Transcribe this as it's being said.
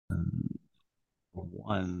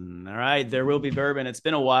One. All right. There will be bourbon. It's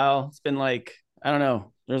been a while. It's been like, I don't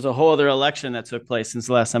know. There's a whole other election that took place since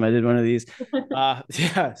the last time I did one of these.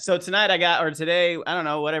 Yeah. So tonight I got, or today, I don't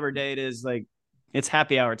know, whatever day it is, like it's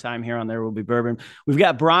happy hour time here on There Will Be Bourbon. We've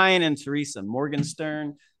got Brian and Teresa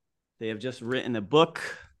Morgenstern. They have just written a book.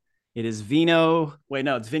 It is Vino. Wait,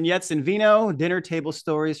 no, it's Vignettes and Vino, dinner table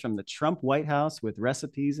stories from the Trump White House with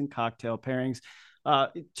recipes and cocktail pairings.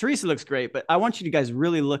 Teresa looks great, but I want you to guys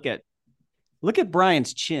really look at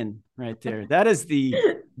Brian's chin right there. That is the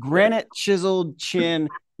granite chiseled chin,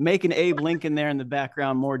 making Abe Lincoln there in the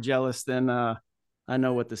background more jealous than I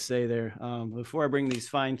know what to say there. Before I bring these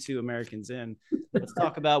fine two Americans in, let's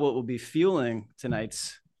talk about what will be fueling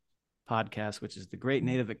tonight's podcast, which is the Great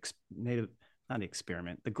Native not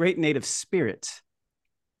experiment, the Great Native Spirit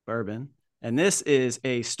bourbon. And this is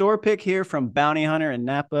a store pick here from Bounty Hunter in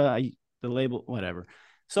Napa. The label, whatever.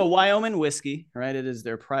 So Wyoming whiskey, right? It is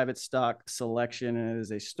their private stock selection, and it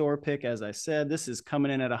is a store pick. As I said, this is coming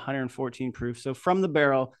in at 114 proof. So from the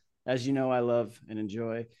barrel, as you know, I love and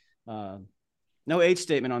enjoy. No age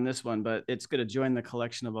statement on this one, but it's going to join the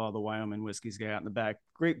collection of all the Wyoming whiskeys got out in the back.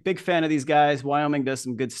 Great, big fan of these guys. Wyoming does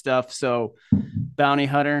some good stuff. So Bounty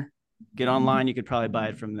Hunter, get online. You could probably buy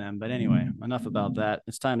it from them. But anyway, enough about that.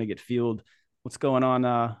 It's time to get fueled. What's going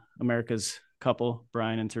on, America's couple,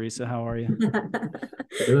 Brian and Teresa? How are you?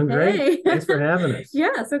 Doing great. Hey. Thanks for having us.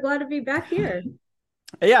 Yeah, so glad to be back here.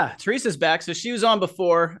 Yeah, Teresa's back. So she was on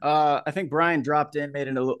before. I think Brian dropped in, made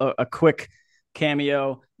a quick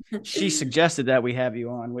cameo. She suggested that we have you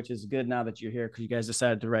on, which is good now that you're here because you guys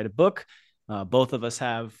decided to write a book. Both of us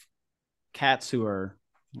have cats who are,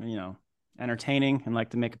 entertaining and like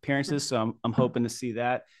to make appearances. So I'm hoping to see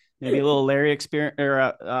that. Maybe a little Larry experience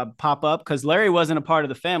or pop up because Larry wasn't a part of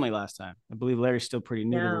the family last time. I believe Larry's still pretty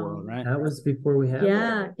new to the world, right? That was before we had.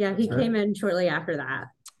 Yeah, he came in shortly after that.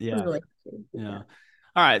 Yeah. Really yeah.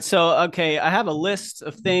 All right. So, okay. I have a list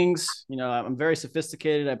of things, I'm very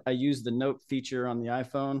sophisticated. I use the note feature on the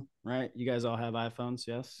iPhone, right? You guys all have iPhones.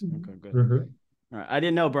 Yes. Mm-hmm. Okay, good. Mm-hmm. All right. I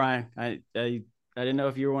didn't know, Brian. I didn't know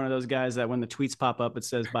if you were one of those guys that when the tweets pop up, it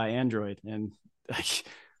says by Android. And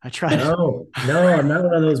I try No, I'm not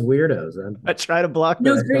one of those weirdos. I try to block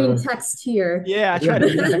those green text here. Yeah, I try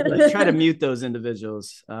to mute those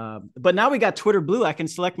individuals. But now we got Twitter Blue. I can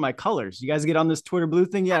select my colors. You guys get on this Twitter Blue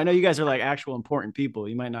thing? Yeah, I know you guys are like actual important people.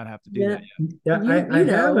 You might not have to do that yet. Yeah, I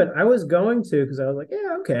have it. I was going to because I was like,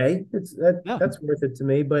 yeah, okay, that's worth it to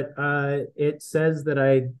me. But it says that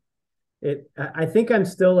I think I'm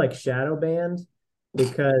still like shadow banned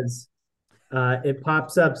because it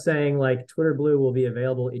pops up saying like Twitter Blue will be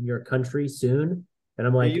available in your country soon. And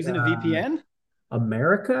I'm like, are you using a VPN?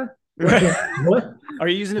 America? What? Are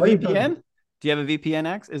you using a VPN? Do you have a VPN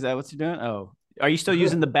X? Is that what you're doing? Oh, are you still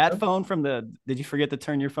using the bat phone from did you forget to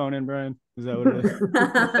turn your phone in, Brian? Is that what it is?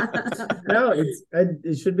 No,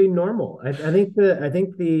 it should be normal. I think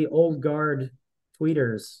the old guard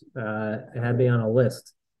tweeters had me on a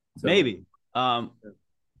list. So. Maybe. I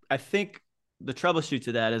think the troubleshoot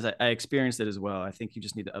to that is I experienced it as well. I think you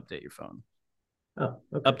just need to update your phone. Oh,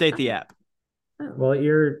 okay. Update the app. Well,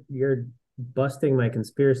 you're busting my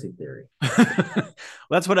conspiracy theory. Well,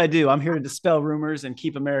 that's what I do. I'm here to dispel rumors and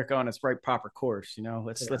keep America on its right proper course.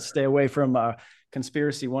 Let's stay away from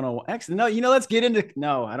conspiracy 101. Actually, no, let's get into.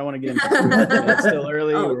 No, I don't want to get into. It's still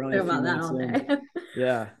early. We're only a few minutes in.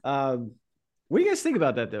 Yeah. What do you guys think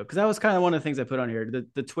about that though? Because that was kind of one of the things I put on here,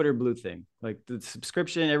 the Twitter Blue thing, like the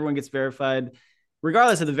subscription, everyone gets verified,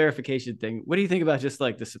 regardless of the verification thing. What do you think about just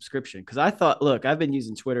like the subscription? Because I thought, look, I've been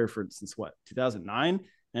using Twitter since 2009,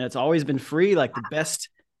 and it's always been free. Like the best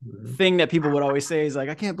thing that people would always say is like,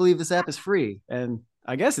 I can't believe this app is free, and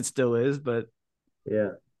I guess it still is, but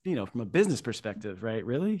yeah, from a business perspective, right?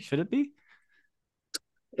 Really, should it be?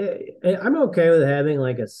 I'm okay with having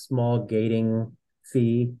like a small gating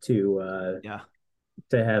fee to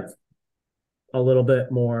have a little bit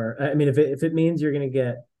more. I mean, if it means you're going to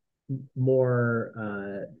get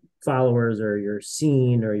more followers or you're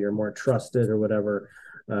seen or you're more trusted or whatever,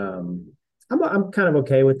 I'm kind of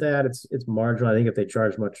okay with that. It's marginal. I think if they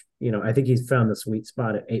charge much, I think he's found the sweet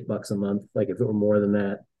spot at $8 a month. Like if it were more than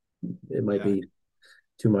that, it might be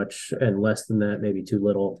too much, and less than that, maybe too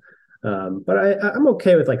little. But I'm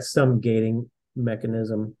okay with like some gating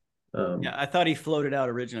mechanism. I thought he floated out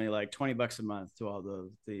originally like $20 a month to all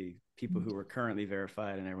the people who were currently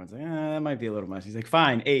verified, and everyone's like, that might be a little much. He's like,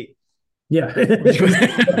 fine, 8. Yeah.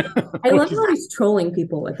 I love how he's trolling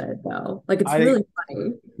people with it though. Like it's really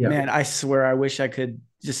funny. Yeah. Man, I swear I wish I could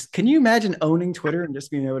can you imagine owning Twitter and just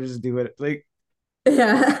being able to just do it? Like,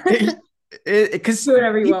 yeah. Because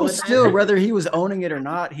people still, whether he was owning it or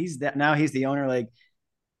not, he's the owner. Like,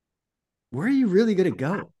 where are you really going to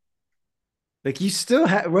go? Like you still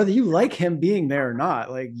have, whether you like him being there or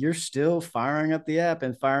not, like you're still firing up the app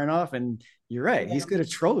and firing off. And you're right. He's going to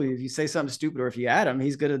troll you if you say something stupid, or if you add him,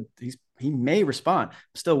 he may respond.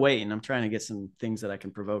 I'm still waiting. I'm trying to get some things that I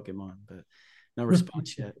can provoke him on, but no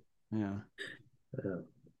response yet. Yeah.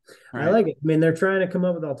 Right. I like it. I mean, they're trying to come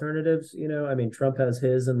up with alternatives. I mean, Trump has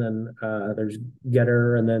his, and then there's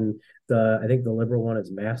Getter, and then I think the liberal one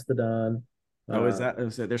is Mastodon. Oh, is that?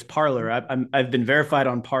 There's Parler. I've been verified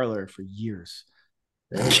on Parler for years.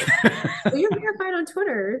 Well, you're verified on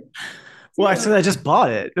Twitter. Well, I said I just bought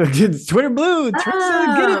it. Twitter Blue. Get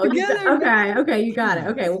it together. Okay, you got it.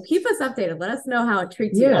 Okay, well, keep us updated. Let us know how it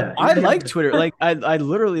treats you. I like Twitter. Like, I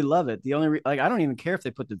literally love it. The only I don't even care if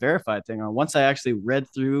they put the verified thing on. Once I actually read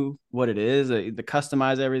through what it is, the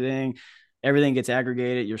customize everything gets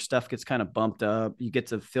aggregated. Your stuff gets kind of bumped up. You get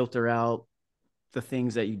to filter out the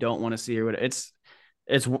things that you don't want to see or whatever. It's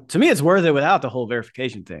to me, it's worth it without the whole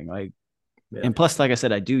verification thing. Like, and plus, like I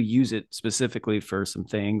said, I do use it specifically for some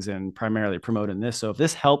things and primarily promoting this. So if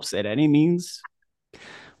this helps at any means,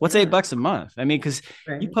 what's $8 a month? I mean, because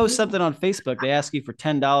you post something on Facebook, they ask you for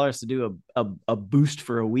 $10 to do a boost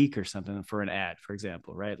for a week or something for an ad, for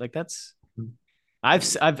example, right? Like that's,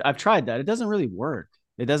 I've tried that. It doesn't really work.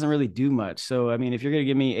 It doesn't really do much. So, I mean, if you're going to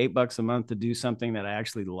give me $8 a month to do something that I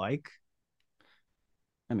actually like,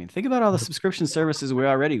 I mean, think about all the subscription services we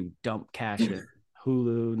already dump cash in.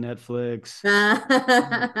 Hulu, Netflix.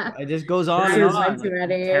 It just goes on and on. Like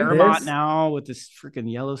Paramount now with this freaking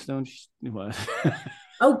Yellowstone.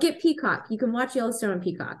 Oh, get Peacock. You can watch Yellowstone on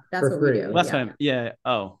Peacock. That's what we do. Last time, yeah.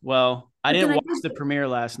 Oh, well, I didn't watch the premiere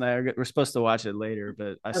last night. We're supposed to watch it later,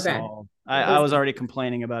 but I saw. I was already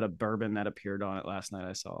complaining about a bourbon that appeared on it last night.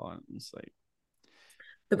 I saw it. It's like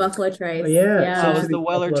the Buffalo Trace. Yeah. So it was the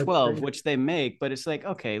Weller 12, which they make, but it's like,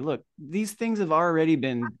 okay, look, these things have already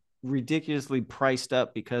been ridiculously priced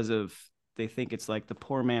up because of they think it's like the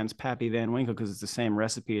poor man's Pappy Van Winkle because it's the same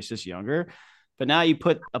recipe, it's just younger. But now you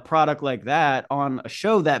put a product like that on a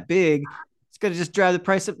show that big, it's going to just drive the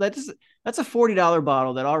price up. That's a $40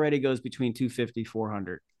 bottle that already goes between $250,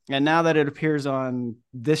 $400. And now that it appears on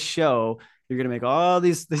this show, you're going to make all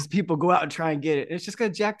these people go out and try and get it. It's just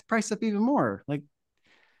going to jack the price up even more. Like,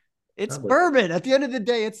 it's bourbon. At the end of the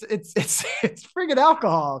day, it's friggin'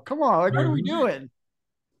 alcohol. Come on, like, what are we doing?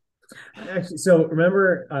 Actually, so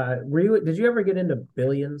remember, did you ever get into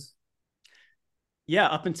Billions? Yeah,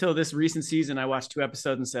 up until this recent season, I watched 2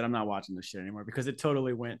 episodes and said, I'm not watching this shit anymore because it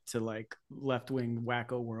totally went to like left-wing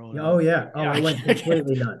wacko world. Oh, yeah. Oh, it went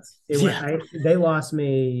completely nuts. They lost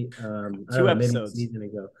me 2 episodes. Maybe a season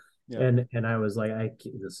ago. Yeah. And I was like,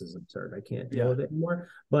 this is absurd. I can't deal with it anymore.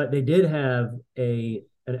 But they did have an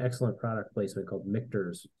excellent product placement called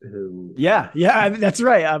Michter's. That's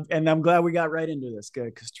right. And I'm glad we got right into this, good,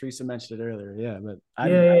 because Teresa mentioned it earlier. Yeah, but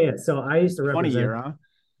So I used to represent 20 year, huh?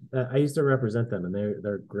 I used to represent them, and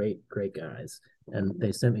they're great guys. And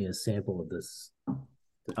they sent me a sample of this.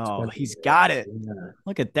 Oh, he's got it. Yeah.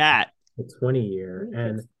 Look at that. The 20 year,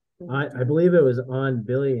 and I believe it was on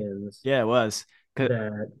Billions. Yeah, it was.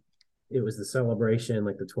 That it was the celebration,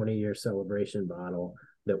 like the 20-year celebration bottle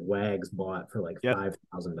that Wags bought for like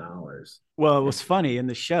 $5,000. Well, it was funny in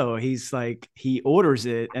the show. He's like, he orders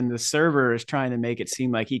it, and the server is trying to make it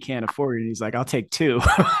seem like he can't afford it. He's like, I'll take 2.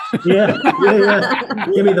 Yeah.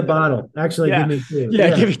 Give me the bottle. Actually, give me 2.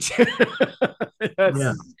 Yeah, give me 2.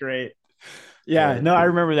 That's great. Yeah, no, I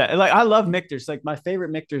remember that. Like, I love Michter's. Like, my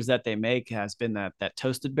favorite Michter's that they make has been that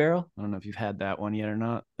toasted barrel. I don't know if you've had that one yet or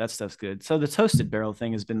not. That stuff's good. So the toasted barrel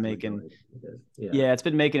thing has been making, it's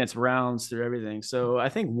been making its rounds through everything. So I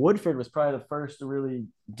think Woodford was probably the first to really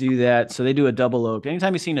do that. So they do a double oak.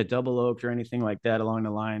 Anytime you've seen a double oak or anything like that along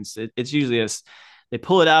the lines, it's usually they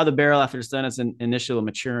pull it out of the barrel after it's done its initial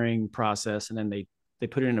maturing process, and then they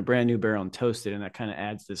put it in a brand new barrel and toast it, and that kind of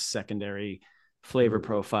adds this secondary flavor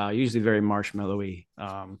profile, usually very marshmallowy,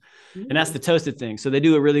 and that's the toasted thing. So they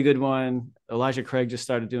do a really good one. Elijah Craig just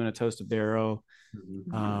started doing a toasted barrel.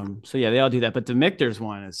 So yeah, they all do that, but the Michter's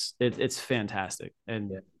one it's fantastic.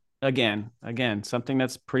 And again something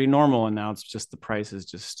that's pretty normal, and now it's just the price is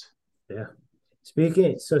just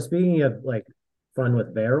speaking of like fun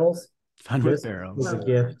with barrels, was a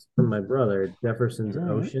gift from my brother, Jefferson's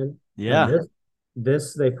Ocean.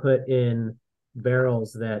 This they put in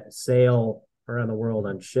barrels that sail around the world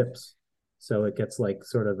on ships, so it gets like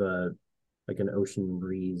sort of like an ocean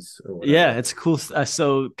breeze or whatever. Yeah, it's cool.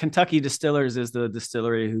 So Kentucky Distillers is the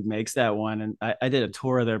distillery who makes that one, and I did a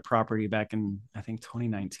tour of their property back in I think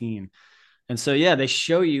 2019, And so, yeah, they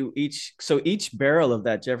show you each barrel of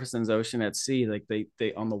that Jefferson's Ocean at Sea, like they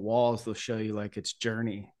on the walls, they'll show you like its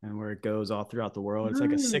journey and where it goes all throughout the world. It's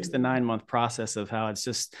like a 6 to 9 month process of how it's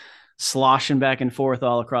just sloshing back and forth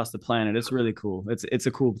all across the planet. It's really cool. It's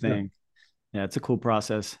a cool thing. Yeah, it's a cool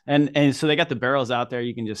process. And so they got the barrels out there.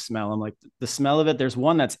 You can just smell them. Like the smell of it. There's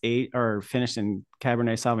one that's finished in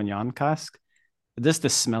Cabernet Sauvignon cask. Just the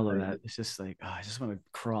smell of that. It's just like, I just want to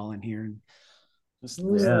crawl in here and just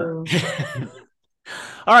All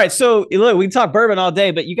right. So look, we can talk bourbon all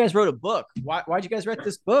day, but you guys wrote a book. Why'd you guys write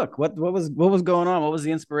this book? What was going on? What was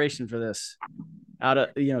the inspiration for this?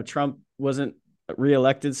 Trump wasn't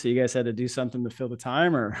reelected, so you guys had to do something to fill the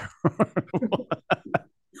time, or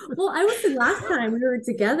Well, I was the last time we were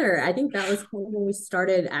together. I think that was when we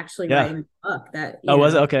started actually writing the book.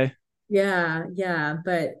 Was it? Okay. Yeah.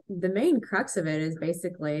 But the main crux of it is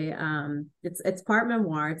basically it's part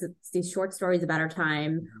memoir. It's these short stories about our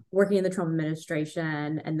time working in the Trump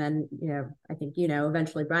administration. And then, I think,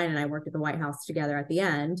 eventually Brian and I worked at the White House together at the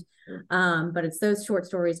end. But it's those short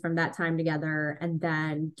stories from that time together. And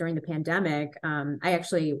then during the pandemic, I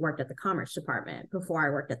actually worked at the Commerce Department before I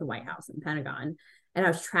worked at the White House and Pentagon. And I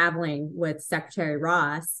was traveling with Secretary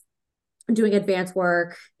Ross, doing advanced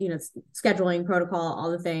work, scheduling protocol,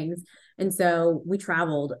 all the things. And so we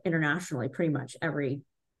traveled internationally pretty much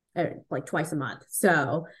like twice a month.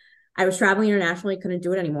 So I was traveling internationally, couldn't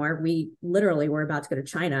do it anymore. We literally were about to go to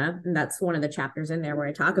China. And that's one of the chapters in there where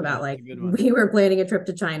I talk about like we were planning a trip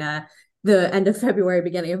to China the end of February,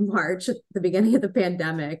 beginning of March, the beginning of the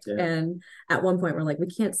pandemic. Yeah. And at one point we're like, we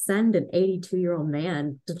can't send an 82-year-old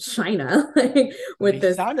man to China with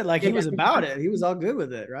this. Sounded like he was about it. He was all good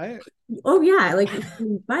with it, right? Oh yeah. Like,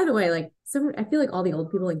 by the way, like I feel like all the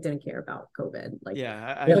old people like didn't care about COVID. Like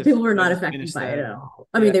people were not affected by it at all.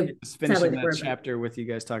 I mean, they was finishing that chapter with you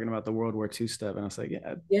guys talking about the World War II stuff. And I was like,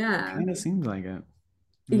 yeah, kind of seems like it.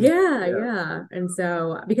 Yeah. And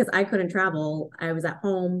so because I couldn't travel, I was at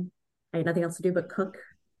home. I had nothing else to do but cook.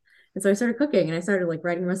 And so I started cooking and I started like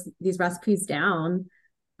writing these recipes down.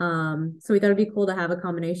 So we thought it'd be cool to have a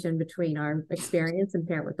combination between our experience and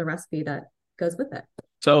pair it with the recipe that goes with it.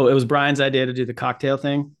 So it was Brian's idea to do the cocktail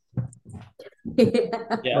thing. Yeah.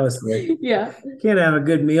 You can't have a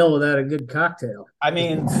good meal without a good cocktail. I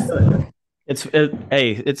mean, it's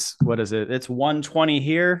what is it? It's 1:20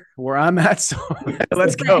 here where I'm at. So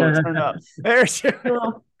let's go. Turn up. There's your.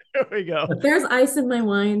 There we go. There's ice in my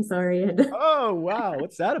wine. Sorry. Oh wow,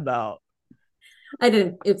 what's that about? I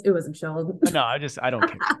didn't. It wasn't chilled. No, I don't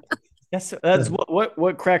care. That's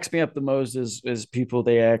what cracks me up the most is people,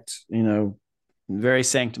 they act very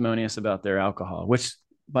sanctimonious about their alcohol. Which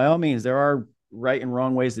by all means there are right and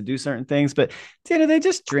wrong ways to do certain things, but they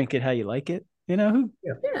just drink it how you like it.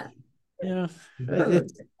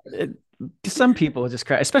 Some people just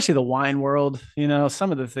crack, especially the wine world.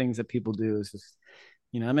 Some of the things that people do is just.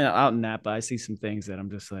 I mean, out in Napa, I see some things that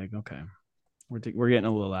I'm just like, okay, we're getting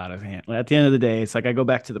a little out of hand. At the end of the day, it's like I go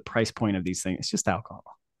back to the price point of these things. It's just alcohol.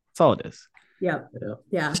 That's all it is. Yeah.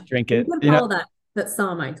 Just drink it. You can follow that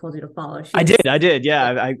Psalm I told you to follow. I did.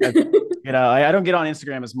 Yeah. I don't get on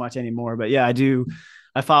Instagram as much anymore, but yeah, I do.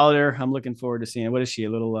 I followed her. I'm looking forward to seeing it. What is she? A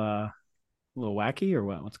little wacky or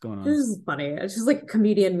what? What's going on? This is funny. It's just like a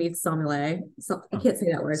comedian meets sommelier. So I can't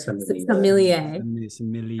say that word. Sommelier.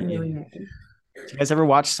 Do you guys ever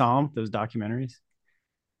watch Psalm, those documentaries?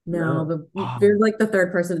 No, but they're like the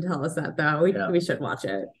third person to tell us that, though. We should watch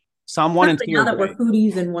it. Psalm 1 and 2. Now that we're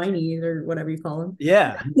foodies and whinies or whatever you call them.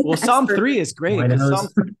 Yeah. Well, Psalm 3 is great.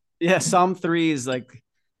 Psalm 3 is like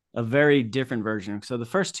a very different version. So the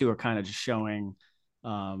first two are kind of just showing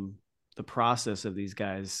the process of these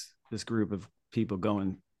guys, this group of people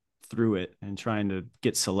going through it and trying to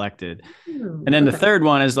get selected. And then the third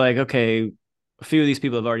one is like, okay, a few of these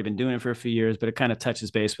people have already been doing it for a few years, but it kind of touches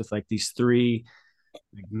base with like these three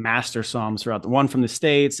master psalms throughout. The one from the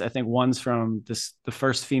States, I think one's from the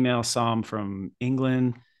first female psalm from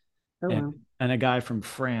England, and a guy from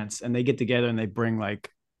France, and they get together and they bring like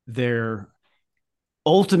their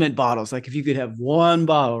ultimate bottles. Like if you could have one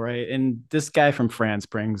bottle, right? And this guy from France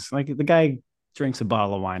brings, like, the guy drinks a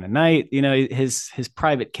bottle of wine a night. His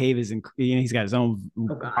private cave is he's got his own.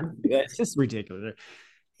 It's just ridiculous.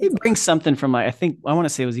 He brings something from I want to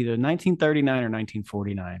say it was either 1939 or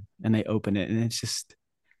 1949, and they open it, and it's just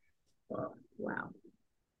wow.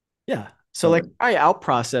 Yeah. So like I out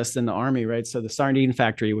processed in the Army, right? So the sardine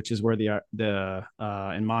factory, which is where the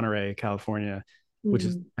in Monterey, California, which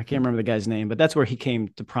is, I can't remember the guy's name, but that's where he came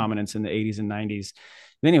to prominence in the 80s and 90s.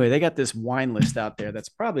 And anyway, they got this wine list out there that's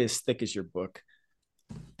probably as thick as your book.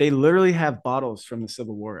 They literally have bottles from the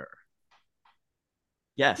Civil War era.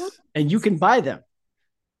 Yes, and you can buy them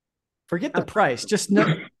Forget the price. Just know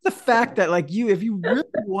the fact that like if you really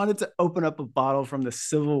wanted to open up a bottle from the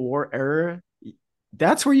Civil War era,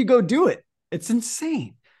 that's where you go do it. It's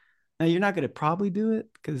insane. Now you're not going to probably do it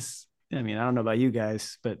because I mean, I don't know about you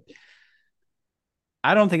guys, but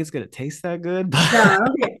I don't think it's going to taste that good. But no,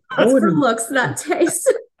 okay. It's for looks, not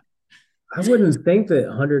taste. I wouldn't think that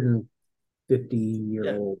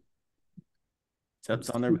 150-year-old that's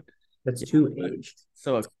on there. That's too aged.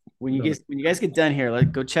 So when you guys get done here,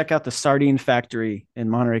 like go check out the Sardine Factory in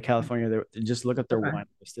Monterey, California. Just look at their wine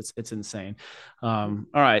list. It's insane. All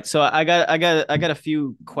right, so I got a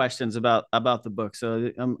few questions about the book.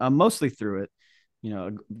 So I'm mostly through it. You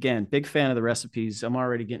know, again, big fan of the recipes. I'm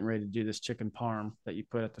already getting ready to do this chicken parm that you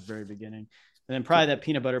put at the very beginning, and then probably that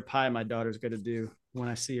peanut butter pie my daughter's going to do when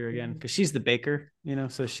I see her again because she's the baker. You know,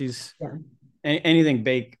 so she's anything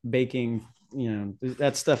baking. You know,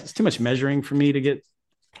 that stuff, it's too much measuring for me to get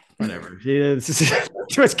whatever. It's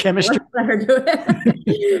too much chemistry.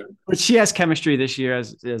 But she has chemistry this year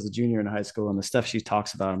as a junior in high school, and the stuff she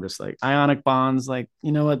talks about, I'm just like ionic bonds. Like,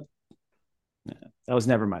 you know what? That was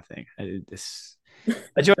never my thing. I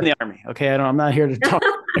joined the Army. Okay. I'm not here to talk.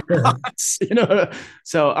 You know,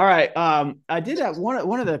 so all right. I did have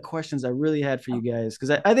one of the questions I really had for you guys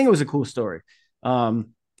because I think it was a cool story. But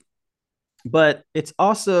it's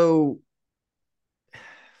also,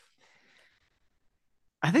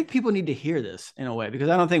 I think people need to hear this in a way because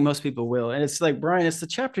I don't think most people will. And it's like, Brian, it's the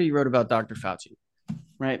chapter you wrote about Dr. Fauci,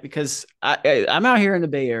 right? Because I'm out here in the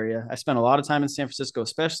Bay Area. I spent a lot of time in San Francisco,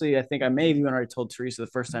 especially. I think I may have even already told Teresa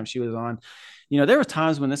the first time she was on. You know, there were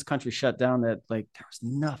times when this country shut down that like there was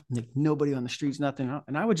nothing, like, nobody on the streets, nothing.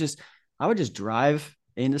 And I would just drive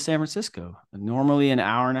into San Francisco. Normally an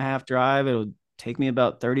hour and a half drive. It would take me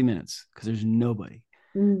about 30 minutes because there's nobody.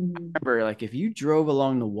 I remember, like, if you drove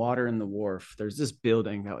along the water and the wharf, there's this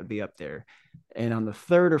building that would be up there. And on the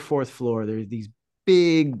third or fourth floor, there's these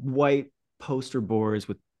big white poster boards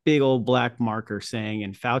with big old black marker saying,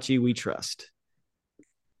 "In Fauci, we trust."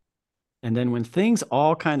 And then when things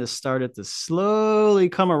all kind of started to slowly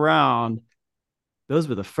come around, those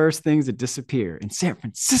were the first things that disappear in San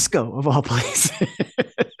Francisco, of all places.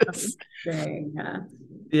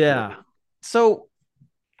 Yeah. So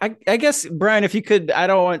I guess, Brian, if you could,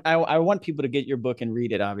 I want people to get your book and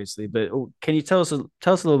read it, obviously, but can you tell us a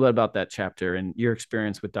little bit about that chapter and your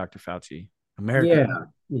experience with Dr. Fauci,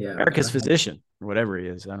 America's physician, or whatever he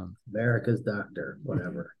is. I don't know. America's doctor,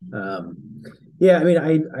 whatever. Yeah, I mean,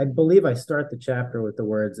 I believe I start the chapter with the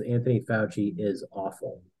words, "Anthony Fauci is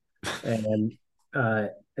awful," and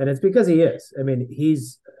it's because he is. I mean,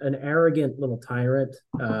 he's an arrogant little tyrant.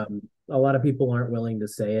 A lot of people aren't willing to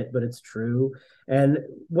say it, but it's true. And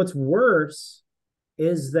what's worse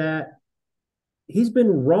is that he's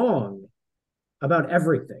been wrong about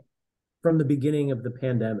everything from the beginning of the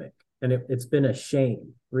pandemic. And it's been a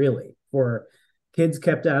shame, really, for kids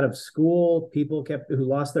kept out of school, people who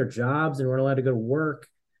lost their jobs and weren't allowed to go to work.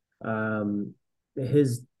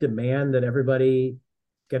 His demand that everybody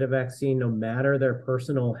get a vaccine, no matter their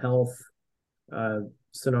personal health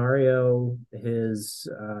scenario, his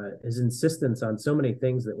insistence on so many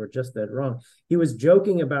things that were just that wrong. He was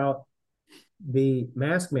joking about the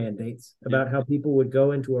mask mandates, about how people would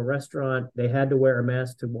go into a restaurant, they had to wear a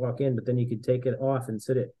mask to walk in, but then you could take it off and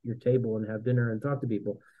sit at your table and have dinner and talk to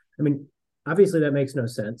people. I mean, obviously that makes no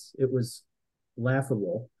sense. It was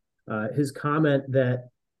laughable. His comment that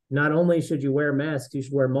not only should you wear masks, you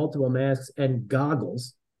should wear multiple masks and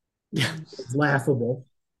goggles. It's laughable.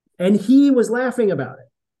 And he was laughing about it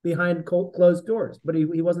behind closed doors, but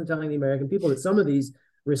he wasn't telling the American people that some of these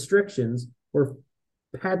restrictions were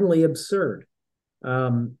patently absurd.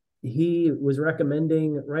 He was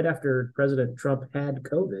recommending, right after President Trump had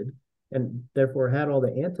COVID and therefore had all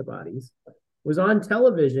the antibodies, was on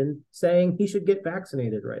television saying he should get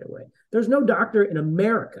vaccinated right away. There's no doctor in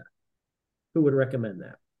America who would recommend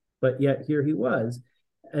that, but yet here he was.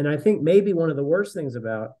 And I think maybe one of the worst things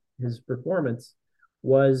about his performance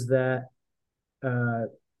was that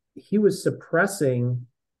he was suppressing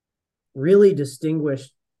really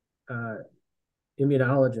distinguished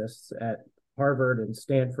immunologists at Harvard and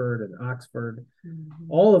Stanford and Oxford,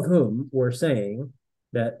 all of whom were saying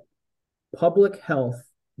that public health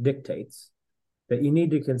dictates that you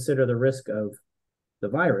need to consider the risk of the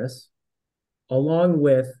virus along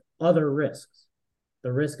with other risks,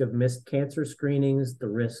 the risk of missed cancer screenings, the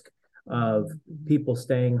risk of people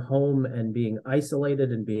staying home and being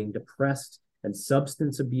isolated and being depressed, and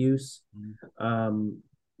substance abuse.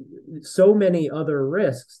 So many other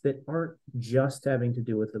risks that aren't just having to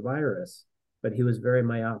do with the virus, but he was very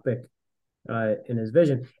myopic in his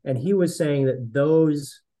vision. And he was saying that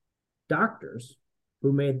those doctors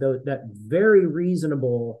who made that very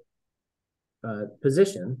reasonable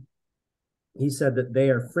position, he said that they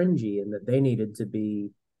are fringy and that they needed to be,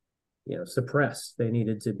 suppressed. They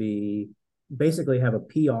needed to be basically have a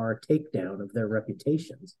PR takedown of their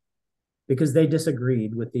reputations because they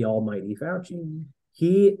disagreed with the almighty Fauci.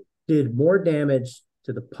 He did more damage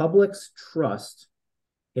to the public's trust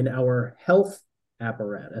in our health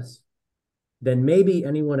apparatus than maybe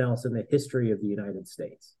anyone else in the history of the United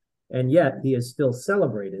States. And yet he is still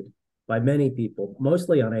celebrated by many people,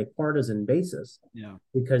 mostly on a partisan basis,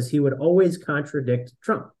 because he would always contradict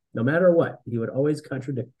Trump. No matter what, he would always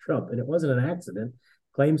contradict Trump. And it wasn't an accident.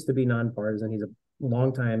 Claims to be nonpartisan. He's a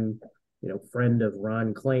longtime, friend of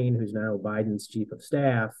Ron Klain, who's now Biden's chief of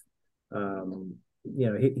staff.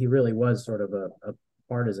 He really was sort of a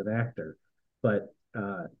partisan actor, but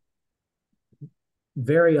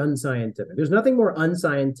very unscientific. There's nothing more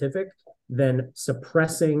unscientific than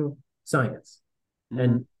suppressing science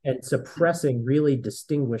and suppressing really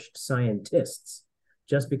distinguished scientists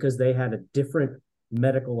just because they had a different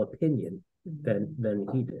medical opinion than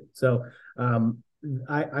he did. So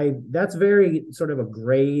I that's very sort of a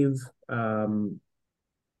grave,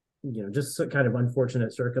 just kind of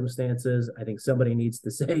unfortunate circumstances. I think somebody needs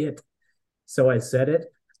to say it. So I said it.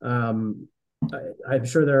 I'm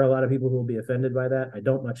sure there are a lot of people who will be offended by that. I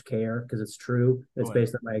don't much care because it's true. It's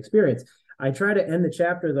based on my experience. I try to end the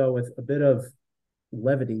chapter, though, with a bit of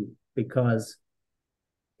levity because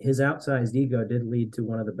his outsized ego did lead to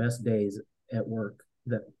one of the best days at work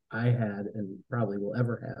that I had and probably will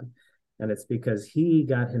ever have. And it's because he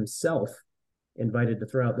got himself invited to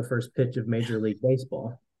throw out the first pitch of Major League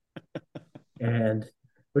Baseball. And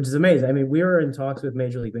which is amazing. I mean, we were in talks with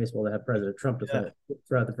Major League Baseball to have President Trump to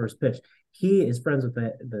throw out the first pitch. He is friends with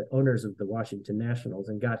the owners of the Washington Nationals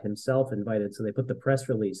and got himself invited. So they put the press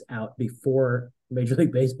release out before Major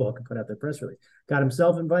League Baseball could put out their press release. Got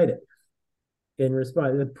himself invited. In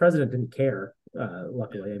response, the president didn't care,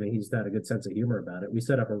 luckily. I mean, he's got a good sense of humor about it. We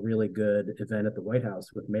set up a really good event at the White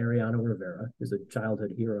House with Mariano Rivera, who's a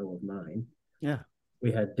childhood hero of mine. Yeah.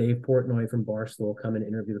 We had Dave Portnoy from Barstool come and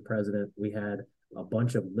interview the president. We had a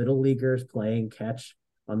bunch of little leaguers playing catch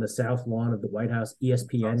on the south lawn of the White House.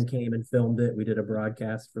 ESPN came and filmed it. We did a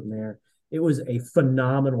broadcast from there. It was a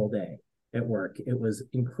phenomenal day at work. It was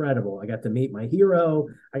incredible. I got to meet my hero.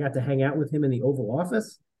 I got to hang out with him in the Oval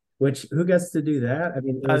Office, which who gets to do that? I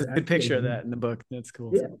mean, it was a good picture of that in the book. That's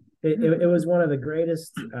cool. Yeah, it was one of the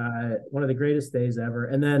greatest days ever.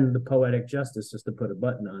 And then the poetic justice, just to put a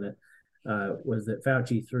button on it, was that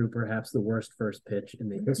Fauci threw perhaps the worst first pitch in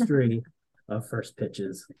the history of first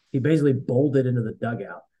pitches. He basically bowled it into the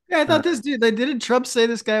dugout. Yeah, I thought this dude, didn't Trump say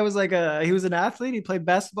this guy was he was an athlete? He played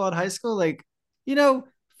basketball in high school.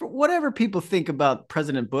 For whatever people think about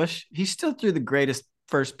President Bush, he still threw the greatest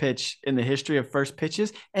first pitch in the history of first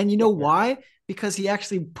pitches. And you know why? Because he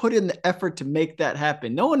actually put in the effort to make that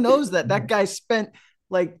happen. No one knows that guy spent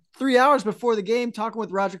 3 hours before the game talking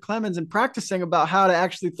with Roger Clemens and practicing about how to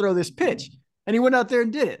actually throw this pitch. And he went out there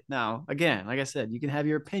and did it. Now, again, like I said, you can have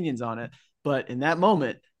your opinions on it, but in that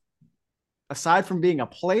moment, aside from being a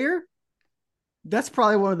player, that's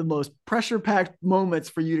probably one of the most pressure-packed moments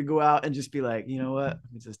for you to go out and just be like, you know what,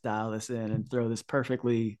 let me just dial this in and throw this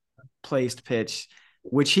perfectly placed pitch,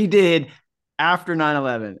 which he did after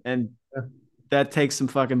 9/11. And that takes some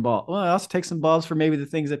fucking ball. Well, it also takes some balls for maybe the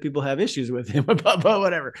things that people have issues with him about, but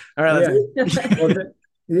whatever. All right. I think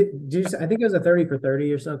it was a 30 for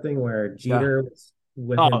 30 or something where Jeter was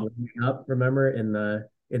with him up, remember, in the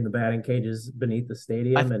batting cages beneath the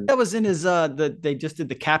stadium. That was in his they just did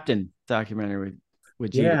the Captain documentary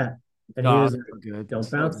with Jeter. Yeah. And he was good. Don't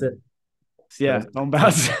bounce it. Yeah, don't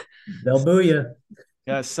bounce it. They'll boo you.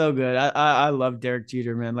 Yeah, it's so good. I love Derek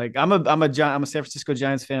Jeter, man. I'm a San Francisco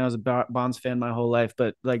Giants fan. I was a Bonds fan my whole life,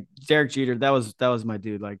 but Derek Jeter, that was my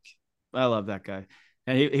dude. I love that guy.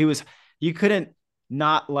 And he was, you couldn't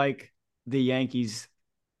not like the Yankees,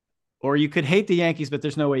 or you could hate the Yankees, but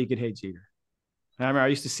there's no way you could hate Jeter. I remember I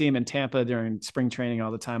used to see him in Tampa during spring training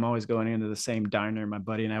all the time, always going into the same diner my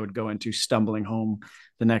buddy and I would go into, stumbling home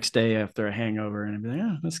the next day after a hangover, and I'd be like,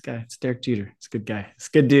 oh, this guy, it's Derek Jeter. It's a good guy. It's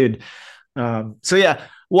a good dude. So yeah,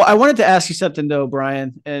 well, I wanted to ask you something though,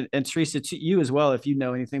 Brian, and Teresa, to you as well, if you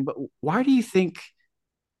know anything, but why do you think,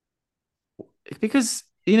 because,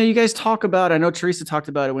 you guys talk about, I know Teresa talked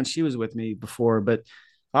about it when she was with me before, but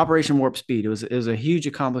Operation Warp Speed, it was a huge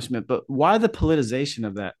accomplishment, but why the politicization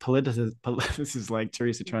of that? This is like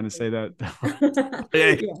Teresa trying to say that.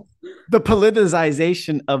 The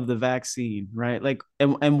politicization of the vaccine, right?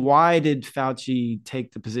 And why did Fauci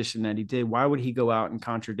take the position that he did? Why would he go out and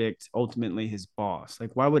contradict ultimately his boss?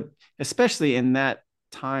 Why would, especially in that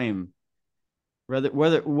time,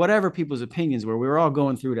 whether whatever people's opinions were, we were all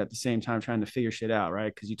going through it at the same time, trying to figure shit out,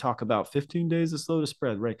 right? Because you talk about 15 days is slow to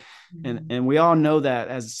spread, right? And we all know that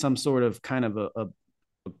as some sort of kind of a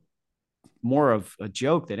more of a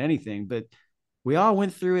joke than anything, but we all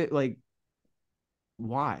went through it. Like,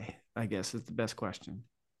 why? I guess is the best question.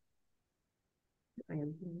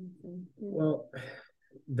 Well,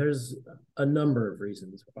 there's a number of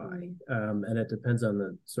reasons why, and it depends on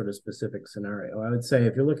the sort of specific scenario. I would say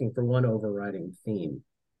if you're looking for one overriding theme,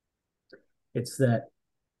 it's that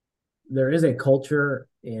there is a culture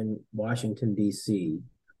in Washington, D.C.,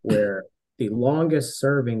 where the longest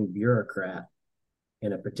serving bureaucrat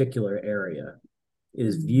in a particular area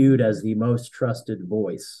is viewed as the most trusted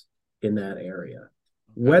voice in that area,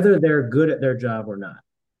 whether they're good at their job or not.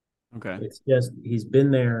 Okay. It's just he's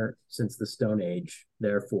been there since the Stone Age,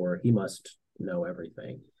 therefore he must know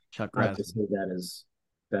everything. Chuck I have to say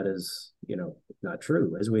that is not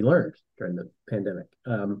true, as we learned during the pandemic.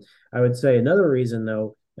 I would say another reason,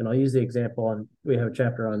 though, and I'll use the example on, we have a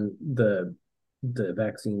chapter on the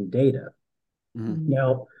vaccine data.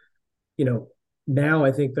 Now, now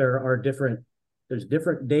I think there's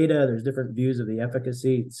different data, there's different views of the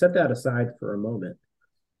efficacy. Set that aside for a moment.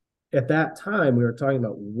 At that time, we were talking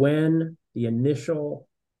about when the initial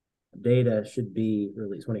data should be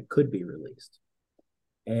released, when it could be released.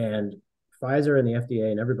 And Pfizer and the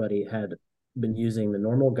FDA and everybody had been using the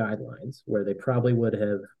normal guidelines where they probably would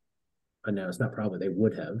have announced, not probably, they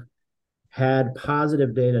would have had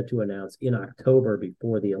positive data to announce in October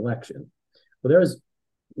before the election. Well,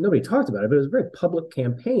 nobody talked about it, but it was a very public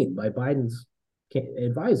campaign by Biden's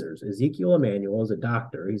advisors. Ezekiel Emanuel is a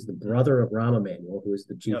doctor. He's the brother of Rahm Emanuel, who is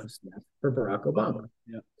the chief of staff for Barack Obama.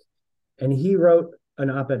 Yep. And he wrote an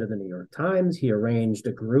op-ed in the New York Times. He arranged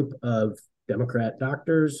a group of Democrat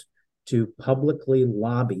doctors to publicly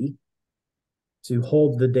lobby to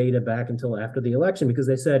hold the data back until after the election, because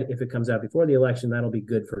they said if it comes out before the election, that'll be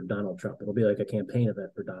good for Donald Trump. It'll be like a campaign event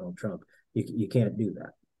for Donald Trump. You can't do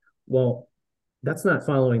that. Well, that's not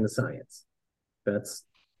following the science. That's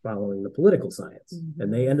following the political science.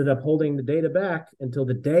 And they ended up holding the data back until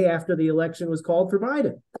the day after the election was called for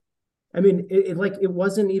Biden. I mean, it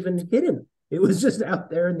wasn't even hidden. It was just out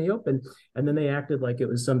there in the open. And then they acted like it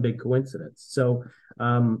was some big coincidence. So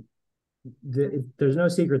there's no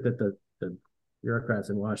secret that the bureaucrats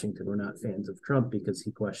in Washington were not fans of Trump because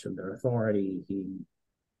he questioned their authority. He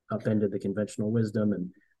upended the conventional wisdom. And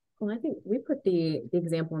well, I think we put the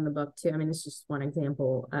example in the book too. I mean, it's just one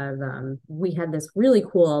example of we had this really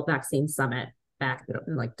cool vaccine summit back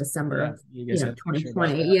in like December of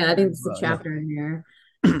 2020. Yeah, I think it's a chapter in there.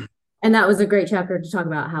 And that was a great chapter to talk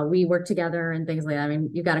about how we work together and things like that. I mean,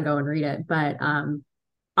 you got to go and read it. But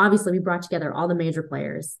obviously, we brought together all the major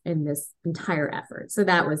players in this entire effort. So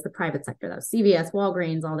that was the private sector. That was CVS,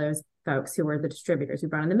 Walgreens, all those folks who were the distributors. We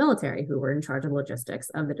brought in the military, who were in charge of logistics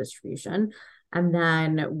of the distribution. And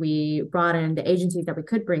then we brought in the agencies that we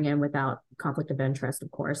could bring in without conflict of interest, of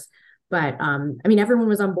course. But I mean, everyone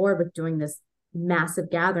was on board with doing this massive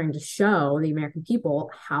gathering to show the American people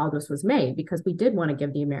how this was made, because we did want to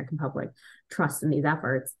give the American public trust in these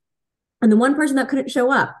efforts. And the one person that couldn't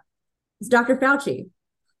show up is Dr. Fauci.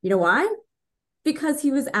 You know why? Because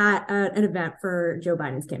he was at an event for Joe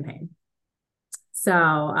Biden's campaign.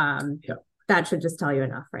 So that should just tell you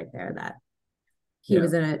enough right there that he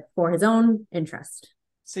was in it for his own interest.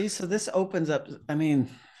 See, so this opens up, I mean,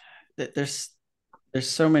 there's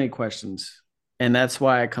so many questions. And that's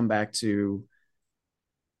why I come back to,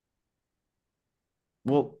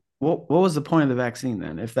 well, what was the point of the vaccine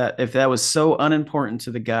then? If that was so unimportant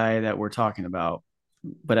to the guy that we're talking about,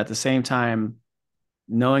 but at the same time,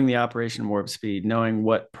 knowing the Operation Warp Speed, knowing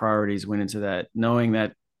what priorities went into that, knowing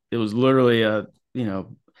that it was literally a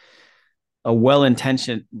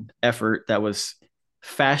well-intentioned effort that was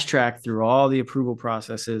fast-tracked through all the approval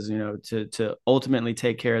processes, to ultimately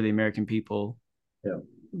take care of the American people. Yeah.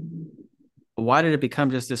 Why did it become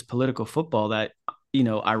just this political football that,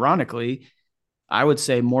 ironically, I would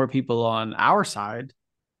say more people on our side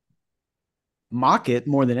mock it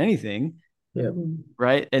more than anything. Yeah.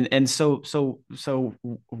 Right. And so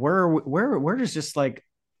where does just like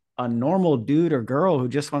a normal dude or girl who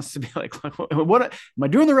just wants to be like, what am I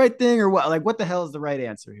doing the right thing or what? Like, what the hell is the right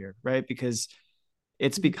answer here? Right. Because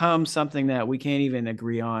it's become something that we can't even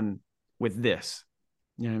agree on with this.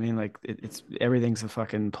 You know what I mean? Like it's everything's a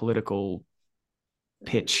fucking political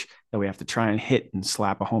pitch that we have to try and hit and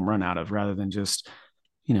slap a home run out of, rather than just,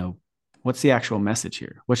 what's the actual message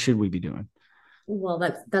here? What should we be doing? Well,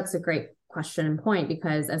 that's a great question and point,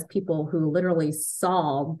 because as people who literally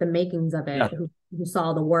saw the makings of it, who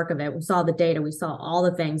saw the work of it, we saw the data, we saw all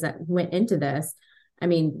the things that went into this. I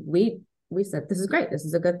mean, we we said, this is great. This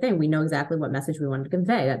is a good thing. We know exactly what message we wanted to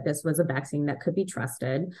convey, that this was a vaccine that could be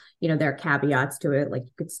trusted. You know, there are caveats to it. Like,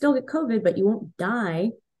 you could still get COVID, but you won't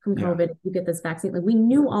die from COVID if you get this vaccine. Like, we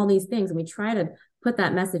knew all these things, and we try to put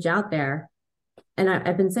that message out there. And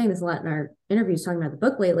I've been saying this a lot in our interviews talking about the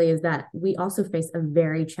book lately, is that we also face a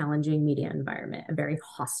very challenging media environment, a very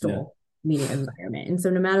hostile media environment. And so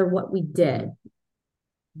no matter what we did,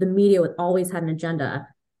 the media always had an agenda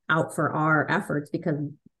out for our efforts because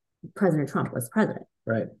President Trump was president.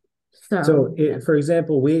 Right. So for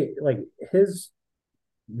example, his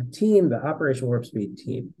team, the Operation Warp Speed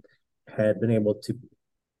team, had been able to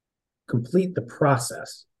complete the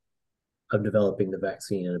process of developing the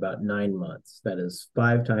vaccine in about 9 months. That is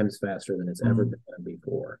 5 times faster than it's ever been done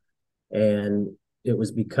before. And it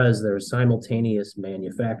was because there was simultaneous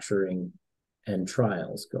manufacturing and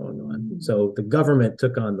trials going on. So the government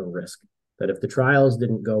took on the risk that if the trials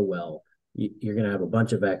didn't go well, you're going to have a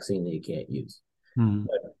bunch of vaccine that you can't use.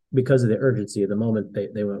 But because of the urgency of the moment,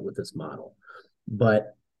 they went with this model.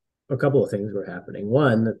 But a couple of things were happening.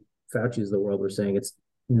 One, the Fauci's of the world were saying it's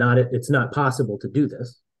not possible to do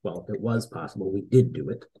this. Well, it was possible. We did do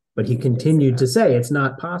it. But he continued to say it's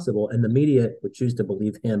not possible. And the media would choose to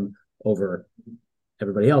believe him over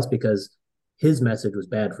everybody else because his message was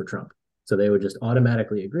bad for Trump. So they would just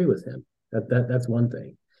automatically agree with him. That's one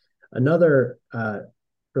thing. Another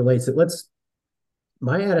relates to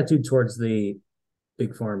my attitude towards the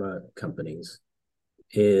big pharma companies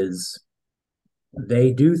is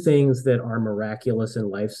they do things that are miraculous and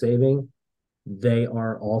life-saving. They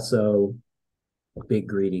are also big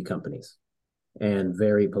greedy companies and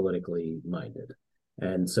very politically minded.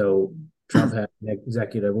 And so Trump had an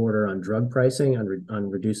executive order on drug pricing, on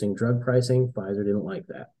reducing drug pricing. Pfizer didn't like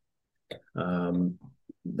that.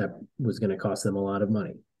 That was going to cost them a lot of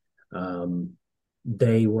money.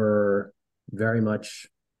 They were very much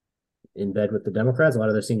in bed with the Democrats. A lot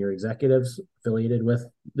of their senior executives affiliated with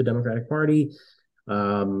the Democratic Party.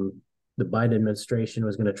 The Biden administration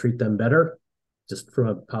was going to treat them better. Just from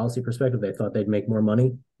a policy perspective, they thought they'd make more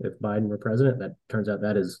money if Biden were president. That turns out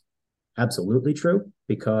that is absolutely true,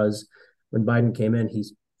 because when Biden came in, he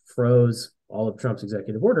froze all of Trump's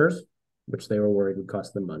executive orders, which they were worried would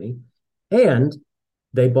cost them money. And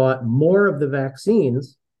they bought more of the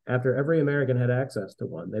vaccines after every American had access to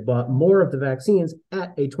one. They bought more of the vaccines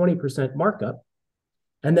at a 20% markup,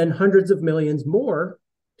 and then hundreds of millions more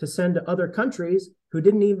to send to other countries who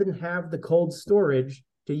didn't even have the cold storage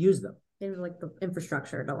to use them. It was like the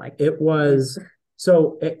infrastructure to like. It was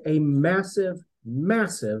so a massive,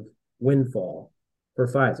 massive windfall for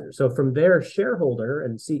Pfizer. So from their shareholder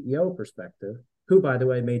and CEO perspective, who, by the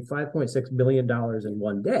way, made $5.6 billion in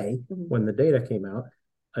one day when the data came out,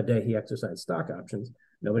 a day he exercised stock options.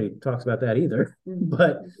 Nobody talks about that either.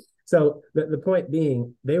 But so the point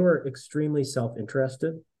being, they were extremely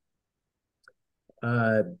self-interested.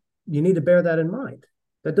 You need to bear that in mind.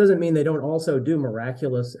 That doesn't mean they don't also do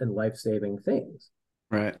miraculous and life-saving things.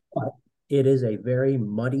 Right. But it is a very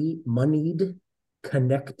moneyed,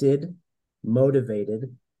 connected,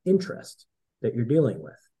 motivated interest that you're dealing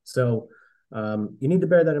with. So you need to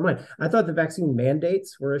bear that in mind. I thought the vaccine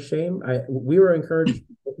mandates were a shame. We were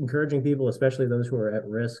encouraging people, especially those who were at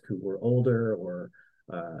risk, who were older or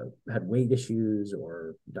had weight issues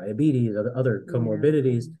or diabetes, other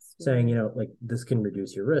comorbidities, saying, like, this can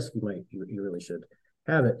reduce your risk. You really should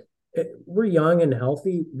have it. We're young and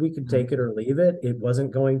healthy. We could take it or leave it. It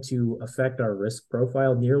wasn't going to affect our risk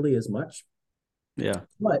profile nearly as much. Yeah.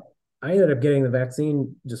 But I ended up getting the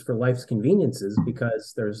vaccine just for life's conveniences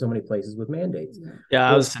because there's so many places with mandates.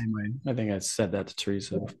 Yeah, I was the same way. I think I said that to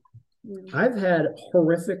Teresa. I've had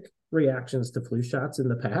horrific reactions to flu shots in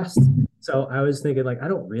the past. So I was thinking, I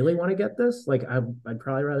don't really want to get this. I'd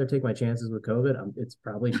probably rather take my chances with COVID. It's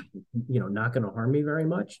probably, not going to harm me very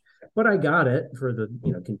much. But I got it for the,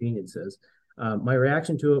 conveniences. My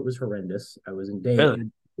reaction to it was horrendous. I was in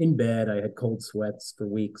bed. I had cold sweats for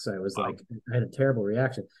weeks. I was I had a terrible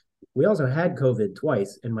reaction. We also had COVID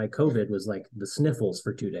twice, and my COVID was like the sniffles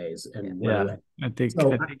for 2 days. And I think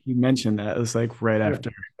you mentioned that. It was right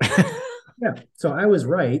after. Yeah. So I was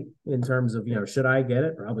right in terms of, should I get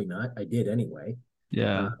it? Probably not. I did anyway.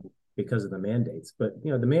 Yeah. Because of the mandates. But,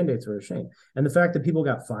 the mandates were a shame. And the fact that people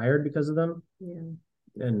got fired because of them.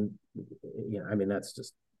 Yeah. And, that's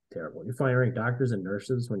just terrible. You're firing doctors and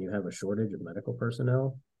nurses when you have a shortage of medical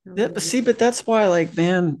personnel. Yeah, but that's why,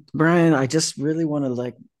 Brian, I just really want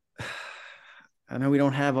to I know we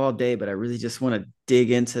don't have all day, but I really just want to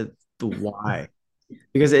dig into the why,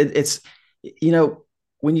 because it's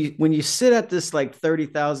when you sit at this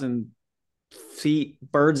 30,000 feet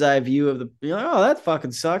bird's eye view of the, oh, that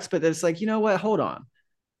fucking sucks. But it's what, hold on.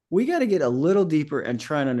 we got to get a little deeper and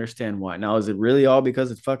try and understand why. Now, is it really all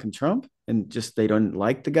because of fucking Trump and just they don't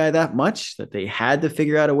like the guy that much that they had to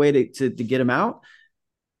figure out a way to get him out?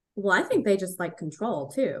 Well, I think they just like control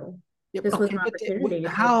too. Yeah, This was okay, an but opportunity.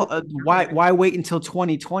 how? Why wait until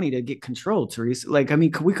 2020 to get control, Teresa? Like, I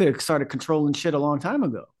mean, we could have started controlling shit a long time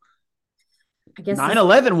ago. I guess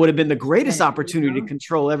 9/11 would have been the greatest opportunity to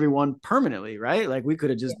control everyone permanently, right? Like we could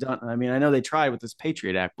have just done. I mean, I know they tried with this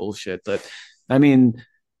Patriot Act bullshit, but I mean,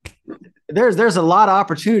 there's a lot of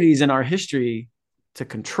opportunities in our history to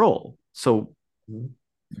control. So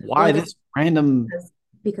why this random?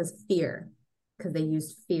 Because fear, because they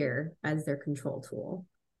used fear as their control tool.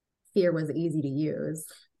 Fear was easy to use.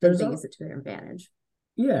 They used it to their advantage.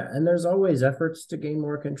 Yeah, and there's always efforts to gain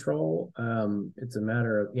more control. It's a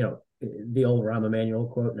matter of, the old Rahm Emanuel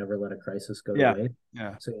quote, "Never let a crisis go to waste."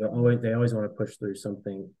 Yeah. So they always want to push through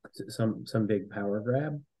something, some big power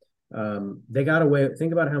grab. They got away.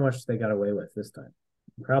 Think about how much they got away with this time.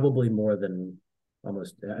 Probably more than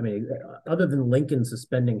almost. I mean, other than Lincoln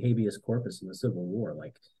suspending habeas corpus in the Civil War,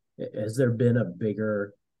 like, has there been a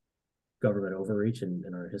bigger government overreach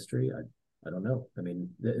in our history? I don't know. I mean,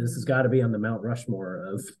 this has got to be on the Mount Rushmore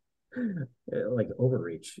of like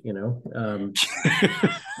overreach, No.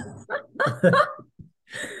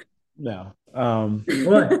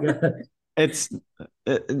 What? It's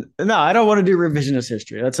no, I don't want to do revisionist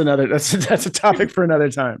history. That's a topic for another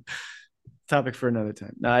time.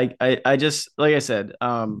 No, I just, like I said,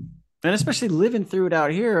 and especially living through it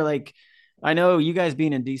out here, like I know you guys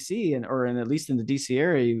being in DC or at least in the DC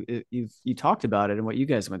area, you talked about it and what you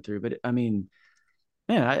guys went through. But I mean,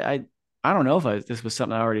 man, I don't know if this was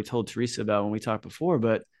something I already told Teresa about when we talked before,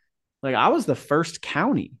 but like I was the first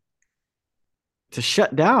county to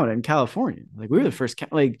shut down in California. Like we were the first,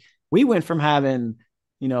 like we went from having,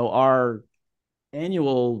 our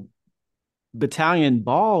annual battalion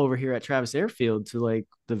ball over here at Travis Airfield to like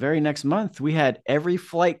the very next month, we had every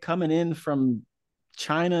flight coming in from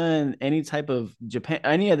China and any type of Japan,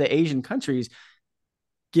 any of the Asian countries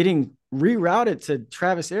getting rerouted to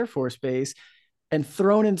Travis Air Force Base and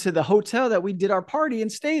thrown into the hotel that we did our party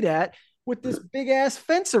and stayed at with this big ass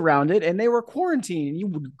fence around it. And they were quarantined. You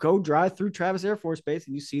would go drive through Travis Air Force Base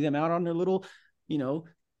and you see them out on their little,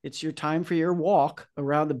 it's your time for your walk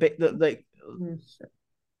around the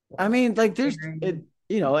I mean, like there's it,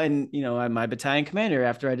 and my battalion commander,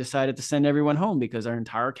 after I decided to send everyone home because our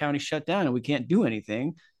entire county shut down and we can't do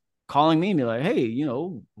anything, calling me and be like, "Hey,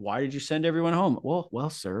 why did you send everyone home?" Well,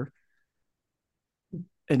 sir.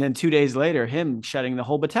 And then 2 days later, him shutting the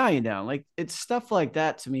whole battalion down. Like it's stuff like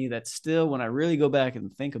that to me that still, when I really go back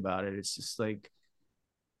and think about it, it's just like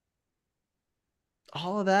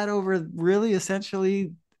all of that over really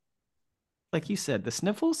essentially, like you said, the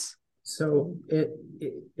sniffles. So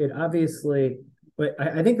it obviously, but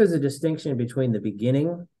I think there's a distinction between the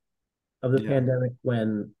beginning of the pandemic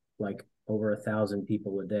when like over 1,000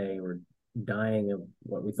 people a day were dying of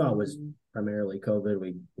what we thought was primarily COVID.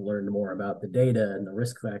 We learned more about the data and the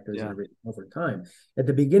risk factors and everything over time. At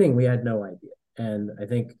the beginning, we had no idea. And I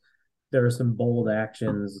think there were some bold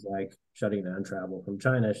actions like shutting down travel from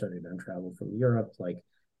China, shutting down travel from Europe,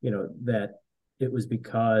 that it was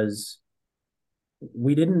because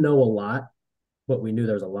we didn't know a lot, but we knew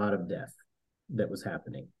there was a lot of death that was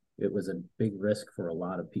happening. It was a big risk for a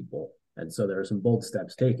lot of people. And so there are some bold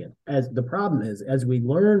steps taken. As the problem is, as we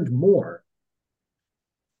learned more,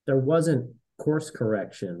 there wasn't course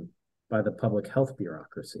correction by the public health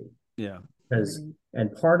bureaucracy. Yeah.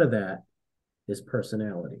 And part of that is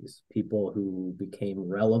personalities, people who became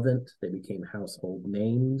relevant, they became household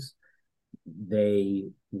names,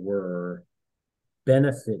 they were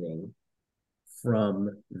benefiting from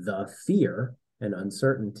the fear and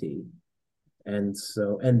uncertainty. And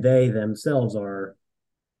they themselves I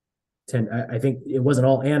think it wasn't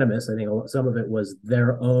all animus. I think some of it was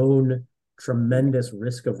their own tremendous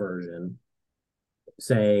risk aversion,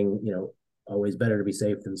 saying, always better to be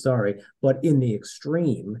safe than sorry. But in the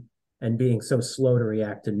extreme, and being so slow to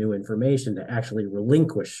react to new information to actually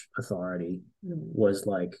relinquish authority was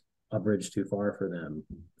like a bridge too far for them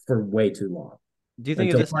for way too long. Do you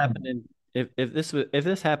think if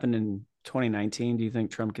this happened in 2019, do you think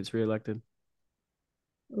Trump gets reelected?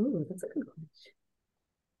 Ooh, that's a good question.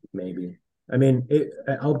 Maybe. I mean,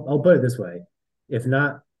 I'll put it this way: if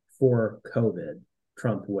not for COVID,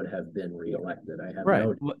 Trump would have been reelected. I have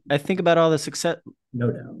I think about all the success.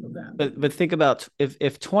 No doubt of that. But think about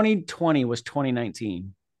if 2020 was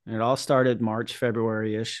 2019, and it all started March,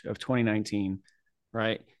 February-ish of 2019,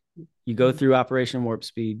 right? You go through Operation Warp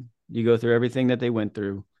Speed. You go through everything that they went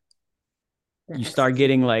through. You start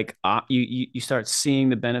getting like you start seeing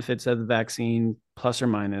the benefits of the vaccine plus or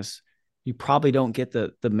minus. You probably don't get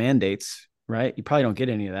the mandates, right? You probably don't get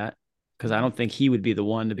any of that, because I don't think he would be the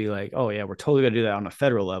one to be like, oh yeah, we're totally going to do that on a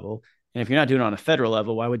federal level. And if you're not doing it on a federal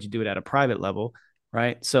level, why would you do it at a private level,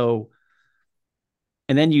 right? So,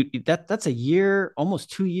 and then that's a year,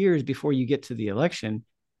 almost 2 years before you get to the election.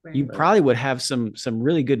 Right. You probably would have some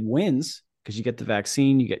really good wins because you get the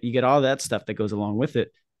vaccine, you get all that stuff that goes along with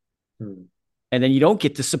it. And then you don't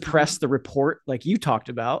get to suppress the report like you talked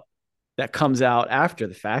about that comes out after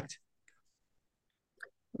the fact.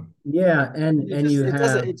 Yeah,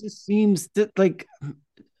 it just seems that, like,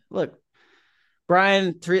 look,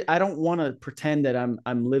 Brian, I don't want to pretend that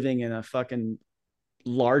I'm living in a fucking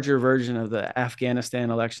larger version of the Afghanistan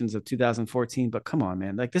elections of 2014, but come on,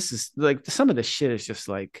 man, like, this is like, some of the shit is just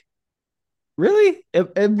like, really,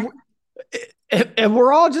 and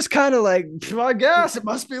we're all just kind of like, I guess it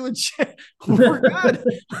must be legit. We're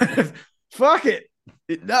good. Fuck it.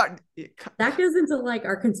 That goes into like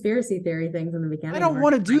our conspiracy theory things in the beginning. I don't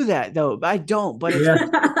want to do that though. I don't, but it's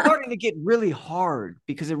starting to get really hard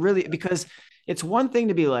because it's one thing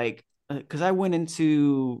to be like, because I went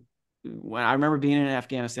into, when I remember being in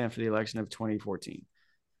Afghanistan for the election of 2014,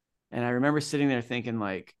 and I remember sitting there thinking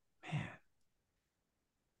like, man,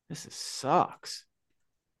 this sucks.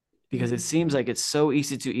 Because it seems like it's so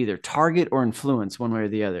easy to either target or influence one way or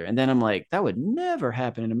the other. And then I'm like, that would never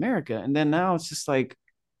happen in America. And then now it's just like,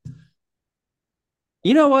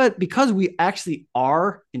 you know what? Because we actually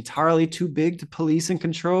are entirely too big to police and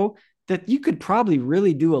control, that you could probably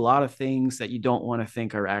really do a lot of things that you don't want to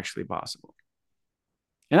think are actually possible.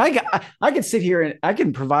 And I could sit here and I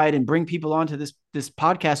can provide and bring people onto this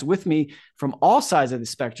podcast with me from all sides of the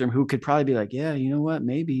spectrum who could probably be like, yeah, you know what?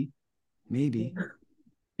 Maybe.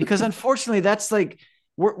 Because unfortunately, that's like,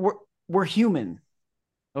 we're human,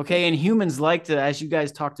 okay? And humans like to, as you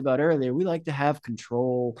guys talked about earlier, we like to have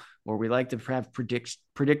control, or we like to have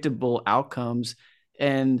predictable outcomes.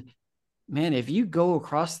 And man, if you go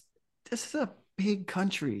across, this is a big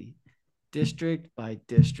country, district by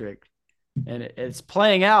district, and it's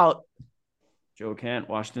playing out. Joe Kent,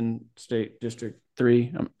 Washington State District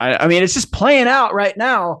 3. I mean, it's just playing out right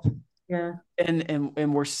now. Yeah.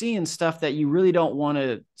 And we're seeing stuff that you really don't want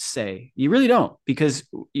to say. You really don't, because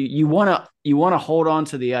you want to hold on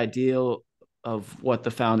to the ideal of what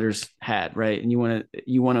the founders had, right? And you want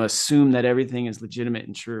to assume that everything is legitimate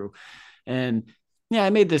and true. And yeah, I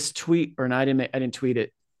made this tweet, or I didn't tweet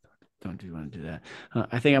it. Don't you want to do that?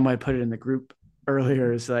 I think I might put it in the group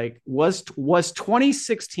earlier. It's like, was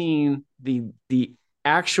 2016 the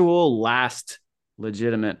actual last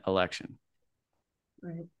legitimate election?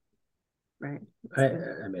 Right.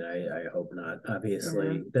 I mean, I hope not,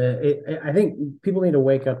 obviously. I think people need to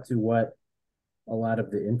wake up to what a lot of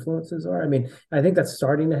the influences are. I mean, I think that's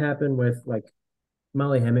starting to happen with like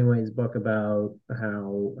Molly Hemingway's book about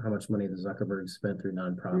how much money the Zuckerberg spent through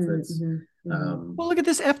nonprofits. Well, look at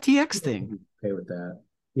this FTX thing. Okay with that.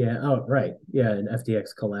 Yeah. Oh, right. Yeah. And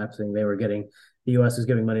FTX collapsing. The U.S. was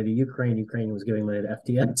giving money to Ukraine. Ukraine was giving money to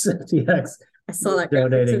FTX. FTX. I saw that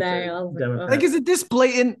today. Like, is it this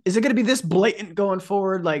blatant? Is it going to be this blatant going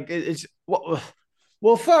forward? Like, it's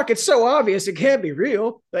well, fuck, it's so obvious it can't be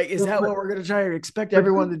real. Like, is that what we're going to try to expect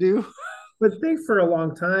everyone to do? But I think for a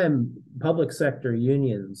long time, public sector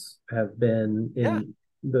unions have been in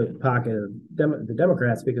the pocket of the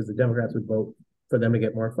Democrats, because the Democrats would vote for them to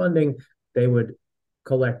get more funding. They would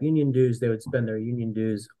collect union dues. They would spend their union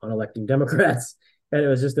dues on electing Democrats. And it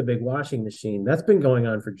was just a big washing machine. That's been going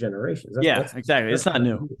on for generations. That's exactly. It's not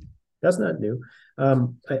new. That's not new.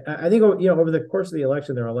 I think, over the course of the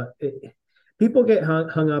election, people get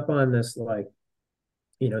hung up on this, like,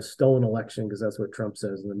 stolen election, because that's what Trump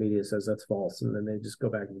says and the media says that's false. And then they just go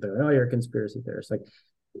back and they're like, oh, you're a conspiracy theorist. Like,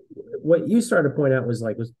 what you started to point out was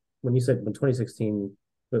when you said in 2016,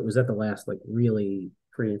 but was that the last like really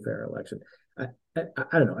free and fair election?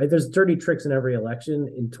 I don't know. There's dirty tricks in every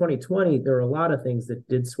election. In 2020, there were a lot of things that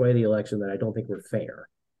did sway the election that I don't think were fair.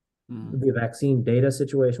 The vaccine data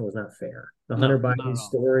situation was not fair. The Hunter Biden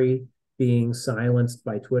story being silenced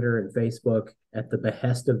by Twitter and Facebook at the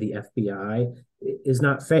behest of the FBI is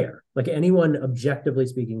not fair. Like, anyone objectively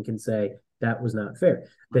speaking can say that was not fair.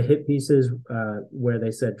 The hit pieces where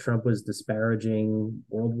they said Trump was disparaging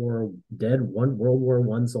World War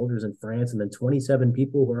I soldiers in France, and then 27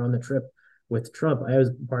 people who were on the trip with Trump. I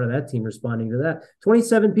was part of that team responding to that.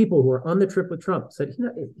 27 people who were on the trip with Trump said, he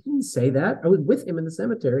didn't say that. I was with him in the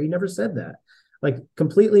cemetery. He never said that. Like,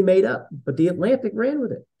 completely made up. But the Atlantic ran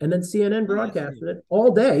with it. And then CNN broadcasted it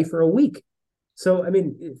all day for a week. So, I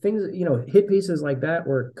mean, things, hit pieces like that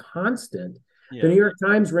were constant. Yeah. The New York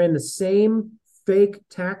Times ran the same fake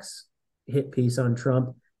tax hit piece on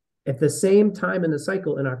Trump at the same time in the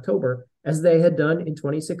cycle in October as they had done in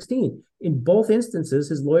 2016. In both instances,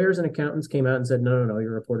 his lawyers and accountants came out and said, no,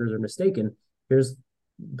 your reporters are mistaken. Here's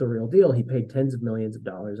the real deal. He paid tens of millions of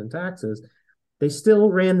dollars in taxes. They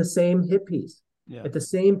still ran the same hit piece at the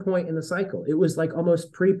same point in the cycle. It was like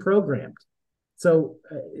almost pre-programmed. So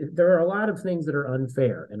there are a lot of things that are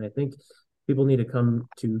unfair. And I think people need to come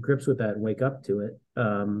to grips with that and wake up to it.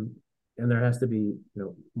 And there has to be,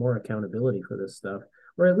 more accountability for this stuff,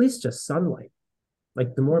 or at least just sunlight.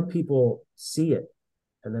 Like the more people see it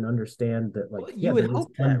and then understand that, like, you would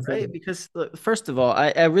hope that, right? Because look, first of all,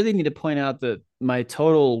 I really need to point out that I'm a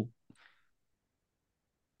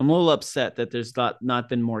little upset that there's not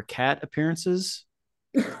been more cat appearances.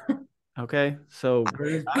 Okay, so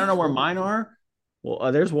I don't know where mine are.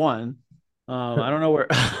 Well, there's one. I don't know where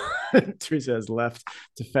Teresa has left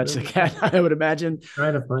to fetch the cat. I would imagine.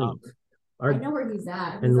 Trying to find. I know where he's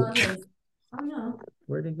at. He's on his. Oh no.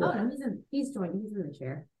 Where'd he go? Oh no, he's joining. He's in the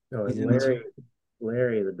chair. Oh,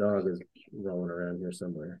 Larry, the dog, is rolling around here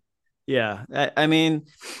somewhere. Yeah, I mean,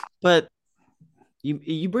 but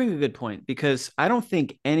you bring a good point, because I don't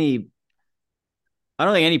think any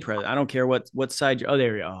president, I don't care what side oh,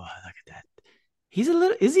 there we go. Oh, look at that. He's a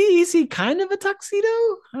little, is he kind of a tuxedo?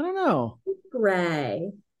 I don't know.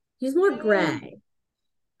 Gray. He's more gray.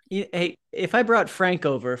 Hey, if I brought Frank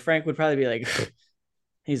over, Frank would probably be like,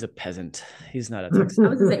 he's a peasant. He's not a tuxedo. I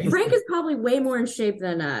was gonna say, Frank is probably way more in shape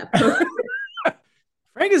than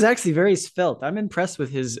Frank is actually very svelte. I'm impressed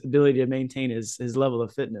with his ability to maintain his level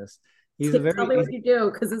of fitness. Tell me what you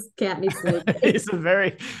do, because this cat needs to. He's a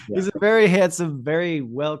very handsome, very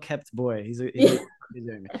well kept boy.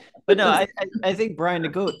 But no, I think, Brian, to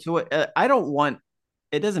go to it, I don't want.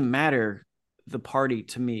 It doesn't matter the party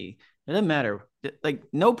to me. It doesn't matter. Like,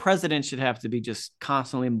 no president should have to be just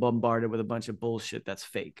constantly bombarded with a bunch of bullshit that's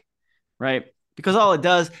fake, right? Because all it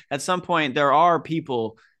does, at some point, there are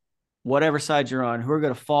people, whatever side you're on, who are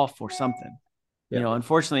going to fall for something. Yeah.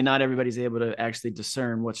 Unfortunately, not everybody's able to actually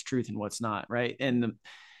discern what's truth and what's not, right? And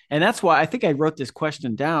that's why I think I wrote this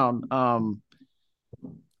question down,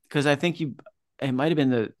 because I think it might have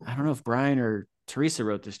been I don't know if Brian or Teresa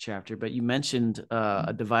wrote this chapter, but you mentioned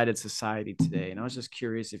a divided society today, and I was just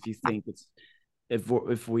curious if you think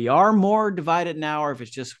if we are more divided now, or if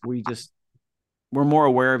it's just we're more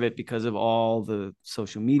aware of it because of all the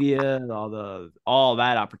social media, all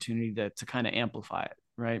that opportunity to kind of amplify it,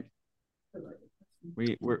 right?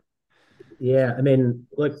 Yeah, I mean,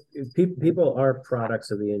 look, people are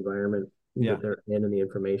products of the environment that they're in and the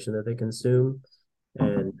information that they consume,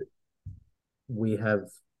 and we have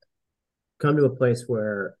come to a place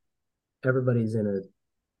where everybody's in an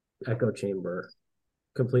echo chamber,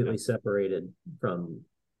 completely separated from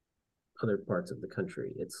other parts of the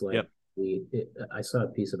country. It's like I saw a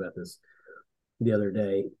piece about this the other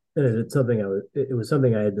day, and it's something it was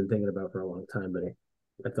something I had been thinking about for a long time, but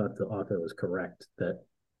I thought the author was correct, that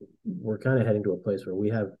we're kind of heading to a place where we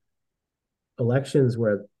have elections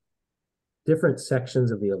where different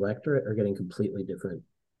sections of the electorate are getting completely different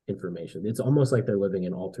information. It's almost like they're living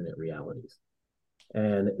in alternate realities.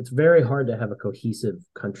 And it's very hard to have a cohesive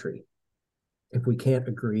country if we can't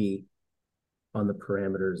agree on the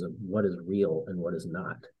parameters of what is real and what is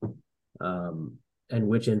not, and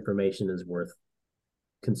which information is worth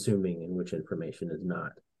consuming and which information is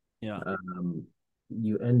not. Yeah.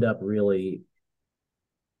 You end up really,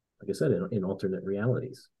 like I said, in alternate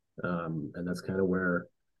realities. And that's kind of where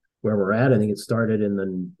we're at. I think it started in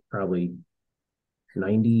the probably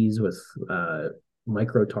 90s with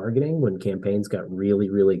micro-targeting, when campaigns got really,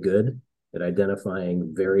 really good at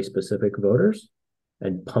identifying very specific voters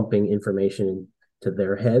and pumping information to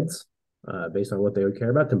their heads based on what they would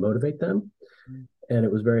care about to motivate them. And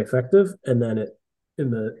it was very effective. And then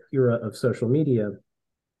in the era of social media,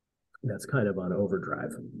 that's kind of on overdrive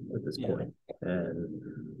at this point. And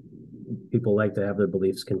people like to have their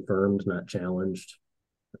beliefs confirmed, not challenged.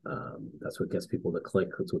 That's what gets people to click.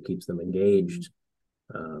 That's what keeps them engaged.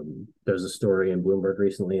 There's a story in Bloomberg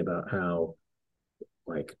recently about how,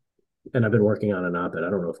 and I've been working on an op-ed. I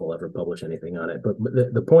don't know if I'll ever publish anything on it, but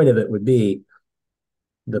the point of it would be,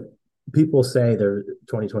 the people say their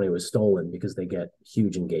 2020 was stolen because they get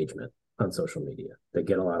huge engagement on social media. They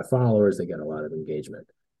get a lot of followers. They get a lot of engagement.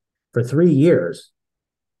 For 3 years,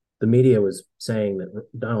 the media was saying that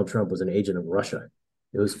Donald Trump was an agent of Russia.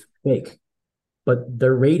 It was fake, but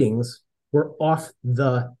their ratings were off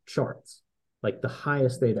the charts, like the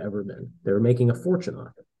highest they'd ever been. They were making a fortune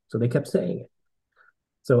off it, so they kept saying it.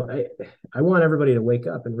 So I want everybody to wake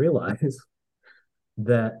up and realize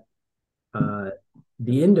that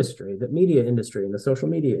the industry, the media industry and the social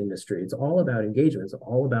media industry, it's all about engagement. It's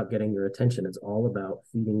all about getting your attention. It's all about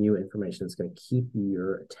feeding you information that's going to keep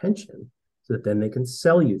your attention so that then they can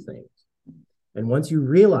sell you things. And once you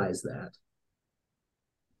realize that,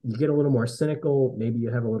 you get a little more cynical. Maybe you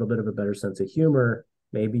have a little bit of a better sense of humor.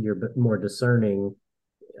 Maybe you're more discerning,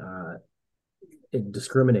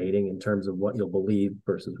 discriminating in terms of what you'll believe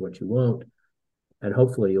versus what you won't. And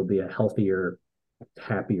hopefully you'll be a healthier,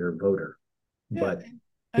 happier voter. Yeah, but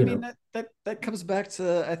I mean, that comes back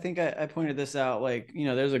to, I think I pointed this out, like,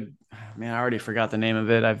 there's I already forgot the name of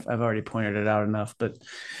it. I've already pointed it out enough, but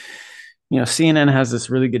CNN has this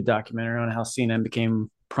really good documentary on how CNN became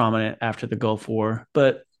prominent after the Gulf War.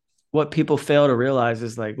 But what people fail to realize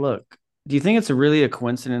is, like, look, do you think it's really a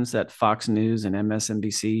coincidence that Fox News and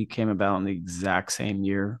MSNBC came about in the exact same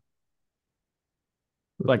year?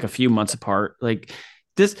 Like a few months apart. Like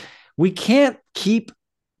this, we can't keep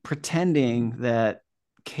pretending that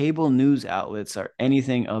cable news outlets are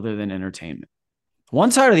anything other than entertainment.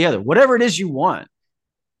 One side or the other, whatever it is you want.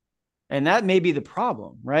 And that may be the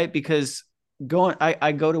problem, right? Because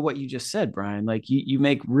I go to what you just said, Brian. Like you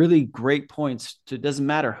make really great points. It doesn't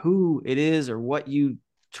matter who it is or what you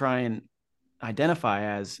try and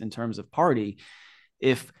identify as in terms of party.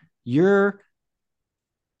 If your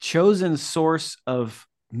chosen source of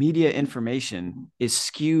media information is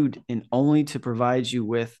skewed and only to provide you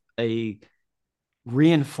with a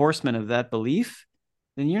reinforcement of that belief,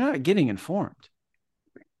 then you're not getting informed.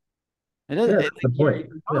 It doesn't. That's the point.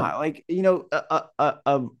 Like,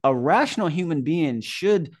 a rational human being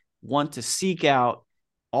should want to seek out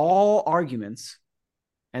all arguments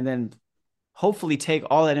and then hopefully take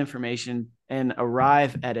all that information and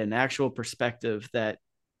arrive at an actual perspective that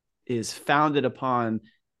is founded upon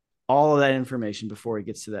all of that information before it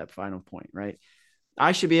gets to that final point, right?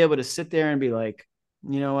 I should be able to sit there and be like,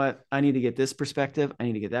 you know what? I need to get this perspective. I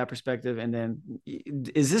need to get that perspective. And then,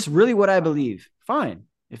 is this really what I believe? Fine.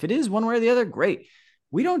 If it is one way or the other, great.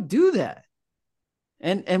 We don't do that.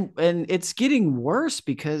 And it's getting worse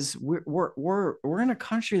because we're in a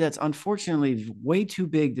country that's unfortunately way too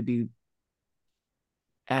big to be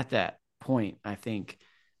at that point, I think,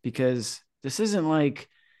 because this isn't like,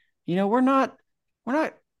 we're not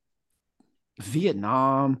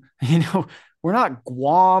Vietnam, we're not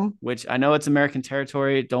Guam, which I know it's American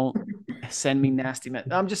territory. Don't send me nasty.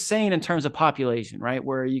 I'm just saying in terms of population, right?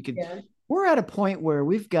 Where you could, we're at a point where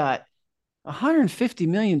we've got 150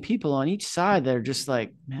 million people on each side that are just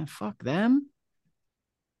like, man, fuck them.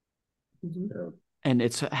 Mm-hmm. And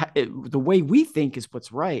the way we think is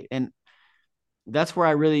what's right. And that's where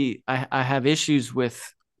I have issues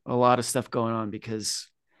with a lot of stuff going on, because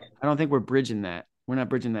I don't think we're bridging that. We're not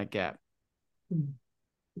bridging that gap.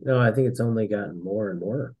 No, I think it's only gotten more and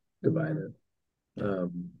more divided.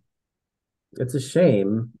 It's a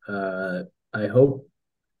shame. I hope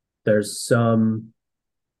there's some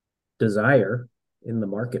desire in the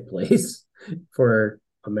marketplace for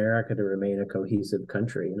America to remain a cohesive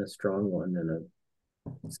country and a strong one and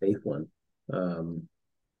a safe one.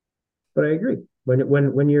 But I agree.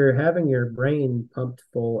 When you're having your brain pumped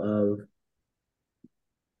full of,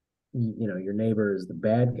 your neighbor is the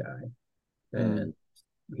bad guy and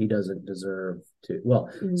he doesn't deserve to. Well,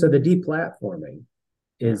 so the deplatforming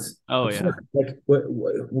is like,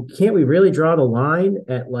 can't we really draw the line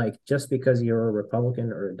at, like, just because you're a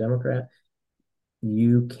Republican or a Democrat,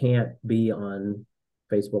 you can't be on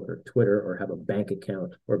Facebook or Twitter or have a bank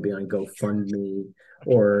account or be on GoFundMe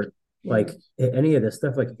or like any of this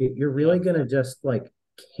stuff? Like, you're really gonna just like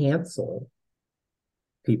cancel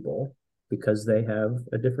people because they have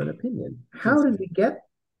a different opinion? How did we get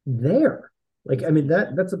there? Like, I mean,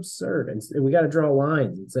 that's absurd. And we got to draw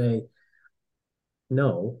lines and say,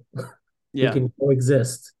 no, we can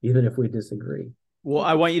coexist even if we disagree. Well,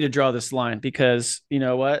 I want you to draw this line because you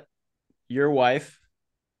know what? Your wife,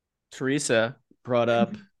 Teresa, brought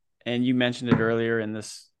up, and you mentioned it earlier in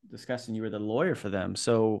this discussion, you were the lawyer for them.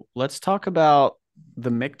 So let's talk about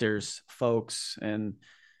the Michters folks and,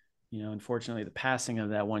 unfortunately the passing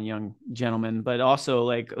of that one young gentleman, but also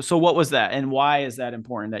like, so what was that? And why is that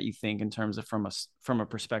important that you think in terms of from a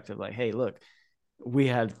perspective like, hey, look, we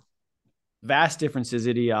had vast differences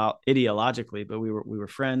ideologically, but we were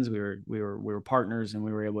friends, we were partners, and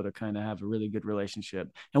we were able to kind of have a really good relationship.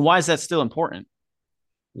 And why is that still important?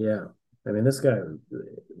 Yeah. I mean, this guy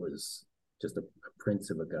was just a prince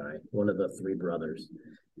of a guy, one of the three brothers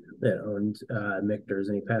that owned Michter's,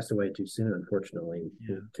 and he passed away too soon, unfortunately,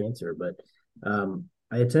 with cancer. But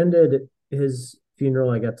I attended his funeral.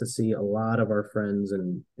 I got to see a lot of our friends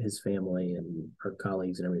and his family and our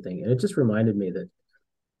colleagues and everything. And it just reminded me that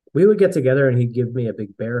we would get together and he'd give me a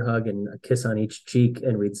big bear hug and a kiss on each cheek,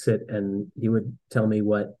 and we'd sit and he would tell me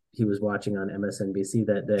what he was watching on MSNBC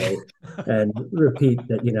that day and repeat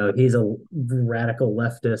that, he's a radical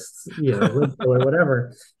leftist, or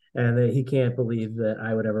whatever, and that he can't believe that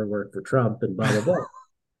I would ever work for Trump and blah, blah, blah.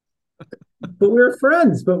 But we were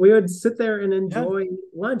friends, but we would sit there and enjoy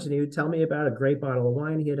lunch, and he would tell me about a great bottle of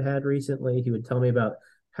wine he had recently. He would tell me about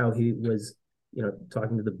how he was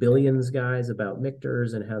talking to the Billions guys about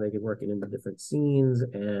mixers and how they could work it into different scenes.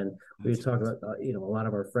 And we would talk about, a lot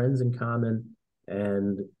of our friends in common,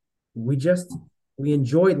 and we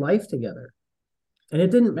enjoyed life together. And it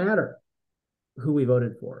didn't matter who we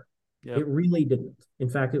voted for. Yep. It really didn't. In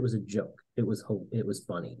fact, it was a joke. It was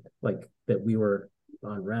funny, like that we were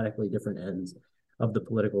on radically different ends of the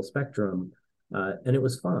political spectrum. And it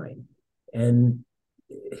was fine. And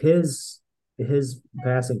his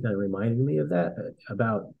passing kind of reminded me of that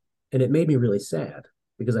and it made me really sad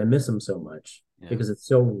because I miss him so much, because it's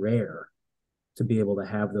so rare to be able to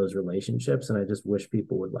have those relationships. And I just wish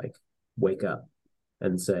people would like wake up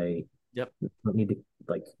and say, yep, we don't need to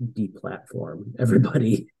like deplatform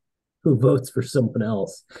everybody who votes for someone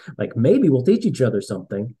else. Like maybe we'll teach each other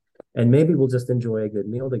something, and maybe we'll just enjoy a good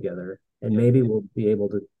meal together, and maybe we'll be able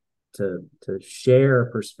to share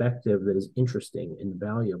a perspective that is interesting and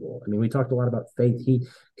valuable. I mean, we talked a lot about faith. He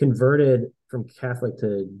converted from Catholic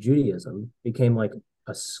to Judaism, became like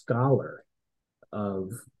a scholar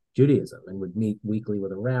of Judaism, and would meet weekly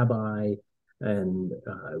with a rabbi, and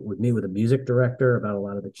would meet with a music director about a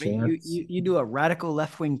lot of the chants. You do a radical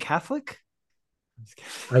left-wing Catholic?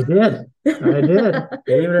 I did, believe it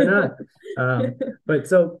or not. But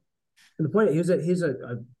so the point, he's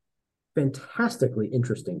a fantastically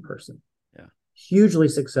interesting person. Yeah, hugely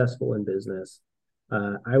successful in business.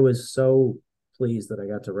 I was so pleased that I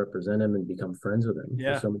got to represent him and become friends with him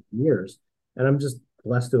for so many years, and I'm just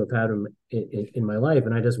blessed to have had him in my life.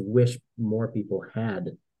 And I just wish more people had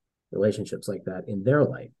relationships like that in their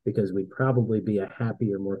life, because we'd probably be a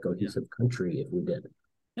happier, more cohesive country if we did.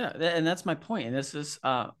 Yeah, and that's my point. And this is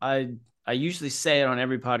I usually say it on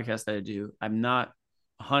every podcast that I do. I'm not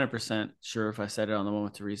 100% sure if I said it on the one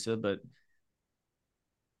with Teresa, but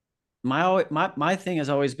my thing has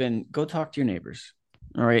always been, go talk to your neighbors.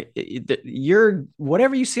 All right,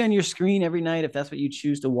 whatever you see on your screen every night, if that's what you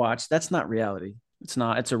choose to watch, that's not reality. It's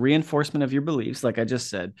not. It's a reinforcement of your beliefs, like I just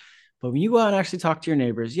said. But when you go out and actually talk to your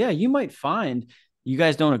neighbors, you might find you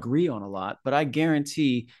guys don't agree on a lot, but I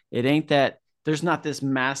guarantee it ain't that. There's not this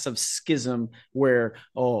massive schism where,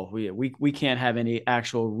 we can't have any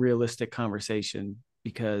actual realistic conversation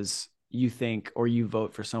because you think or you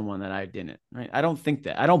vote for someone that I didn't, right? I don't think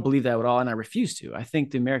that. I don't believe that at all, and I refuse to. I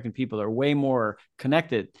think the American people are way more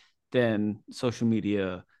connected than social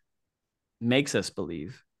media makes us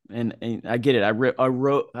believe. And I get it.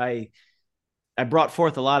 I brought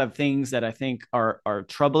forth a lot of things that I think are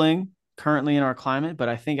troubling currently in our climate, but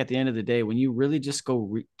I think at the end of the day, when you really just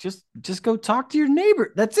go just go talk to your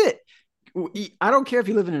neighbor, that's it. I don't care if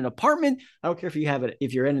you live in an apartment. I don't care if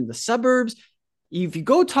if you're in the suburbs. If you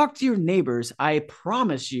go talk to your neighbors, I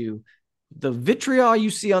promise you, the vitriol you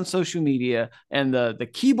see on social media and the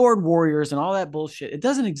keyboard warriors and all that bullshit, it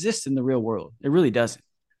doesn't exist in the real world. It really doesn't.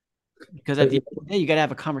 Because at the end of the day, you got to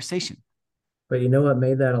have a conversation. But you know what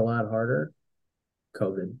made that a lot harder?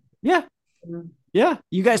 COVID. Yeah. Yeah,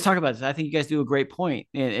 you guys talk about this. I think you guys do a great point.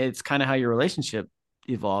 And it's kind of how your relationship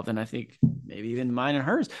evolved. And I think maybe even mine and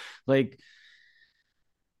hers. Like,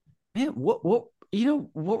 man, what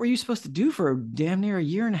were you supposed to do for damn near a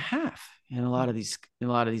year and a half in a lot of these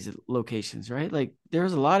locations, right? Like,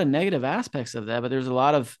 there's a lot of negative aspects of that, but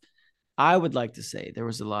I would like to say there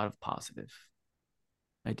was a lot of positive.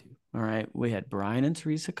 I do. All right. We had Brian and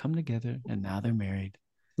Teresa come together, and now they're married.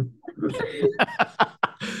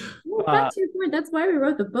 That's your point. That's why we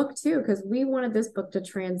wrote the book too, because we wanted this book to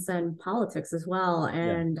transcend politics as well.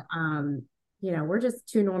 And we're just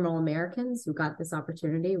two normal Americans who got this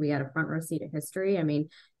opportunity. We had a front row seat of history. I mean,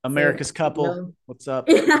 America's couple. What's up?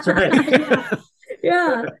 Yeah.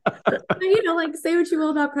 Yeah. Like, say what you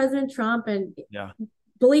will about President Trump, and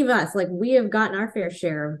believe us, like, we have gotten our fair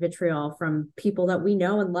share of vitriol from people that we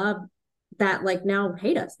know and love that like now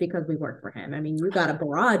hate us because we work for him. I mean, you got a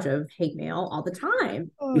barrage of hate mail all the time.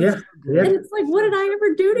 Yeah. And it's like, what did I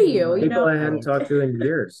ever do to you? People I hadn't talked to in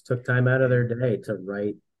years took time out of their day to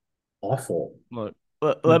write awful. Look,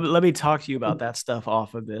 let me talk to you about that stuff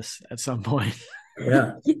off of this at some point.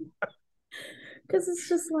 Yeah. Because it's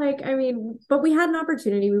just like, I mean, but we had an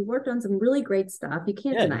opportunity. We worked on some really great stuff. You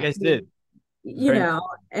can't deny it. You guys did.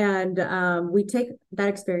 And we take that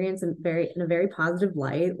experience in a very positive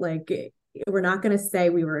light. Like, we're not going to say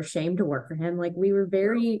we were ashamed to work for him. Like we were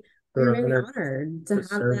very honored to have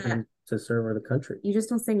that. To serve the country. You just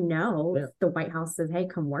don't say no if the White House says, hey,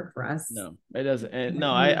 come work for us. No, it doesn't.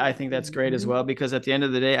 I think that's great as well, because at the end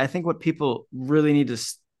of the day, I think what people really need to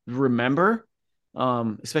remember,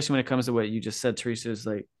 especially when it comes to what you just said, Teresa, is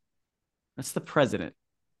like, that's the president.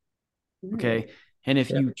 Okay. And if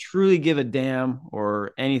you truly give a damn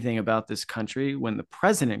or anything about this country, when the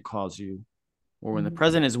president calls you, or when the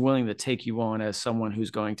president is willing to take you on as someone who's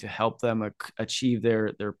going to help them achieve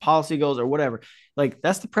their policy goals or whatever, like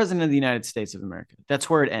that's the president of the United States of America. That's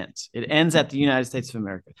where it ends. It ends at the United States of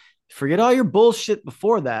America. Forget all your bullshit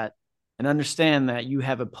before that and understand that you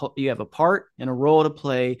have a part and a role to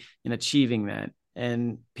play in achieving that.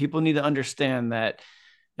 And people need to understand that.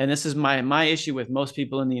 And this is my issue with most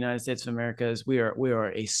people in the United States of America is we are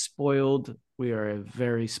a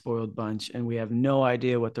very spoiled bunch, and we have no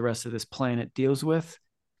idea what the rest of this planet deals with.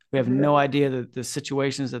 We have no idea the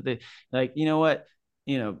situations that they like. You know what?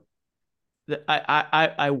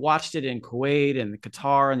 I watched it in Kuwait and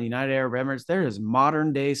Qatar and the United Arab Emirates. There is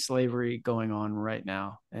modern day slavery going on right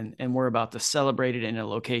now, and we're about to celebrate it in a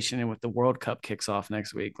location, and with the World Cup kicks off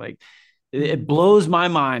next week, like. It blows my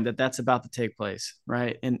mind that that's about to take place,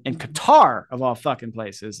 right? In Qatar, of all fucking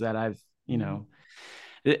places that I've,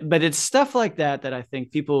 but it's stuff like that I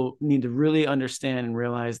think people need to really understand and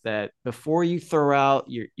realize that before you throw out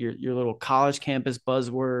your little college campus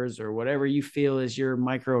buzzwords or whatever you feel is your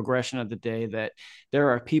microaggression of the day, that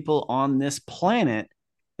there are people on this planet,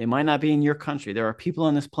 they might not be in your country. There are people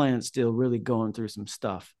on this planet still really going through some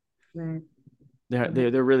stuff. Right. They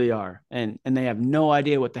really are, and they have no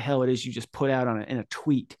idea what the hell it is you just put out in a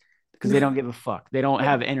tweet, because they don't give a fuck. They don't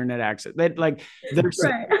have internet access. They're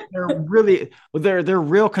really their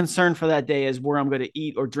real concern for that day is where I'm going to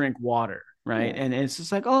eat or drink water, right? Yeah. And it's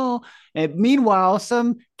just like, oh. And meanwhile,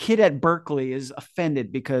 some kid at Berkeley is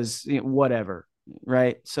offended because whatever,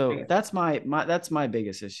 right? So that's my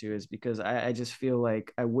biggest issue, is because I just feel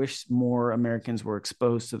like I wish more Americans were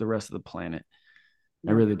exposed to the rest of the planet.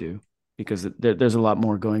 I really do. Because there's a lot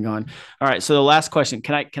more going on. All right. So the last question,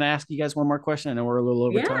 can I ask you guys one more question? I know we're a little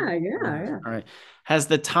over time. Yeah. All right. Has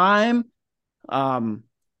the time,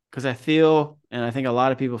 because I feel, and I think a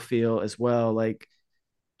lot of people feel as well, like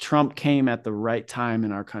Trump came at the right time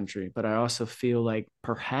in our country, but I also feel like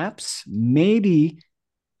perhaps maybe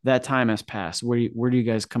that time has passed. Where do you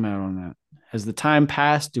guys come out on that? Has the time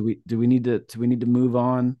passed? Do we need to move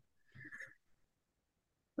on?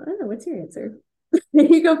 I don't know. What's your answer?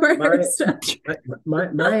 You go first.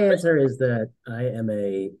 My answer is that I am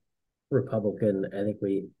a Republican. I think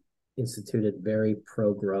we instituted very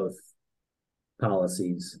pro-growth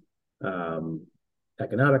policies.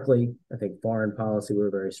 Economically, I think foreign policy, we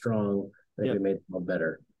were very strong. I think we made them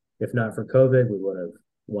better. If not for COVID, we would have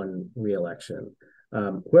won re-election.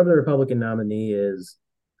 Whoever the Republican nominee is,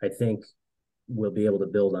 I think we'll be able to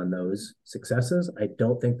build on those successes. I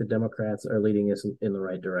don't think the Democrats are leading us in the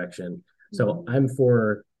right direction. So I'm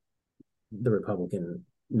for the Republican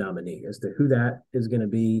nominee. As to who that is going to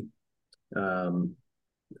be, I don't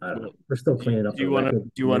know. We're still cleaning up. Do you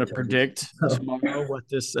want to predict tomorrow what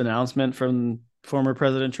this announcement from former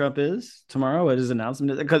President Trump is tomorrow? What his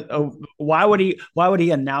announcement is? Because why would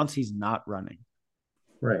he announce he's not running?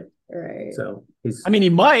 Right. So he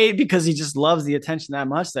might, because he just loves the attention that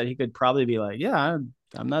much that he could probably be like, yeah,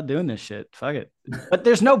 I'm not doing this shit. Fuck it. But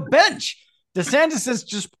there's no bench. DeSantis is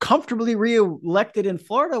just comfortably reelected in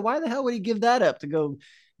Florida. Why the hell would he give that up to go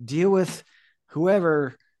deal with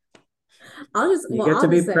whoever? You get to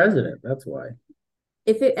be president. That's why.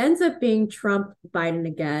 If it ends up being Trump, Biden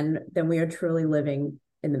again, then we are truly living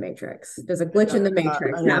in the Matrix. There's a glitch in the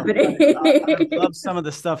Matrix happening. I love some of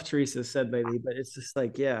the stuff Teresa said lately, but it's just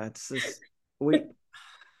like, it's just I'm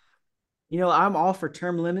all for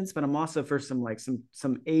term limits, but I'm also for some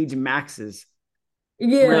age maxes.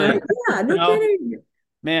 Yeah, no kidding.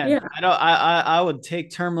 Man, I would take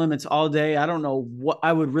term limits all day. I don't know what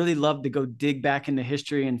I would really love to go dig back into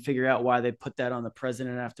history and figure out why they put that on the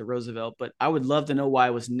president after Roosevelt, but I would love to know why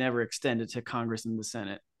it was never extended to Congress and the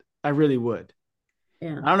Senate. I really would.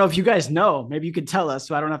 Yeah. I don't know if you guys know, maybe you could tell us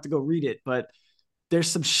so I don't have to go read it, but there's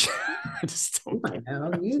some shit. I just don't get it.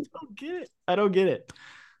 I don't get it.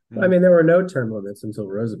 I mean, there were no term limits until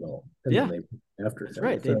Roosevelt. After that's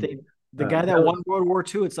right. The guy that won World War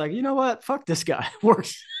II, it's like, you know what? Fuck this guy.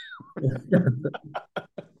 Works.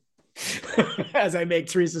 As I make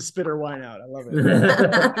Teresa spit her wine out. I love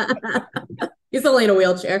it. He's only in a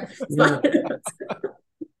wheelchair.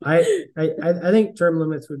 I think term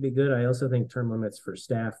limits would be good. I also think term limits for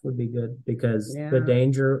staff would be good, because the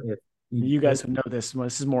danger, if you guys would know this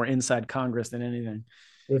is more inside Congress than anything.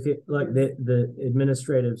 if it like the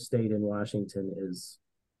administrative state in Washington is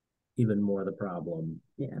even more the problem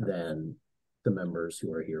than the members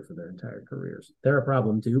who are here for their entire careers. They're a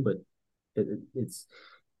problem too, but it's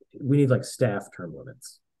we need like staff term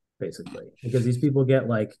limits basically, because these people get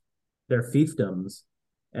like their fiefdoms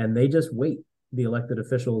and they just wait the elected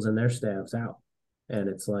officials and their staffs out. And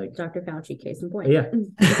it's like Dr. Fauci, case in point. Yeah.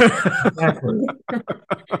 Exactly.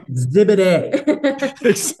 Exhibit A.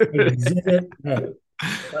 Exhibit A.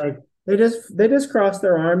 Like they just cross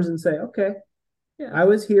their arms and say, okay, I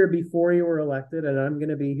was here before you were elected and I'm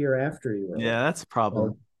gonna be here after you were elected. Yeah, that's a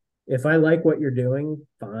problem. So if I like what you're doing,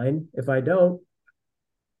 fine. If I don't,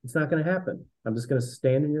 it's not gonna happen. I'm just gonna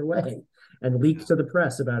stand in your way and leak to the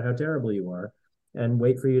press about how terrible you are and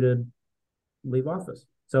wait for you to leave office.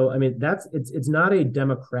 So I mean, it's not a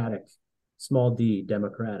democratic, small d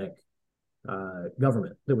democratic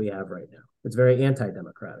government that we have right now. It's very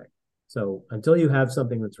anti-democratic. So until you have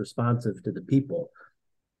something that's responsive to the people,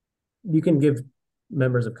 you can give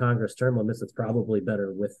members of Congress term limits. That's probably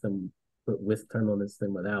better with them, with term limits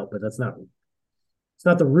than without. But it's not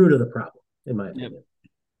the root of the problem, in my opinion.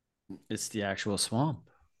 It's the actual swamp.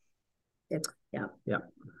 Yeah.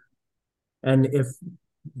 And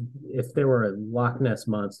if there were a Loch Ness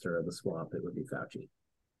monster of the swamp, it would be Fauci.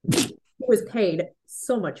 He was paid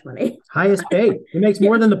so much money. Highest paid. He makes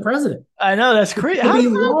more than the president. I know, that's crazy. How does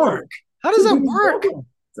that work? How does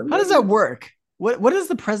that work? What does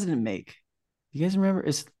the president make? You guys remember?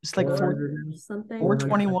 It's like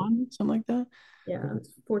 421, something like that. Yeah,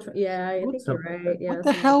 420. Yeah, I think you're right. Yeah. What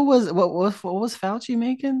the hell was Fauci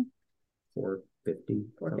making? 450.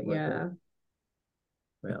 Yeah.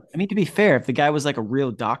 Well, I mean, to be fair, if the guy was like a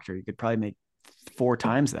real doctor, you could probably make 4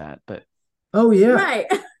 times that. But right.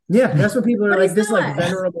 Yeah, that's what people are like. This like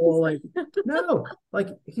venerable, like no, like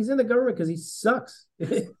he's in the government because he sucks.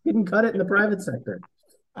 He can cut it in the private sector.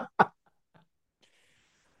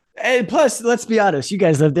 And plus, let's be honest, you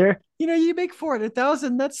guys live there. You know, you make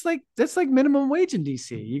 400,000. That's like minimum wage in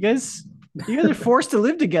DC. You guys are forced to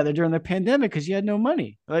live together during the pandemic because you had no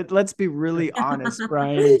money. Let's be really honest,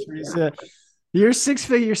 Brian and Teresa. Your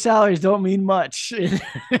 6-figure salaries don't mean much.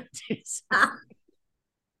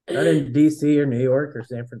 Not in DC or New York or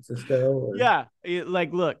San Francisco. Or... Yeah,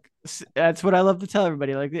 like look, that's what I love to tell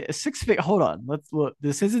everybody. Like hold on, let's look.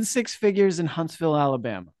 This isn't 6 figures in Huntsville,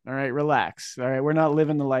 Alabama. All right, relax. All right, we're not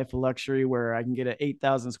living the life of luxury where I can get an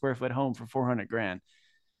 8,000 square foot home for $400,000.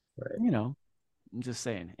 Right. You know, I'm just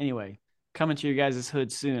saying. Anyway, coming to your guys'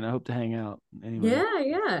 hood soon. I hope to hang out. Anyway.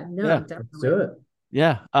 Yeah. No, definitely. Let's do it.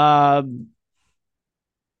 Yeah.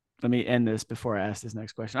 Let me end this before I ask this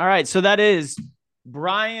next question. All right, so that is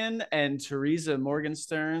Brian and Teresa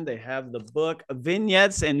Morgenstern. They have the book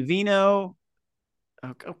Vignettes and Vino.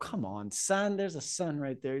 Oh, come on, sun. There's a sun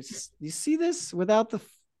right there. You see this without the...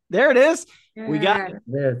 There it is. Yeah. We got it.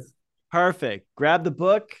 Yes. Perfect. Grab the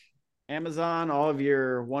book, Amazon, all of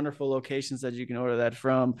your wonderful locations that you can order that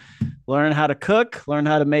from. Learn how to cook. Learn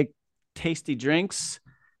how to make tasty drinks.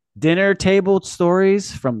 Dinner table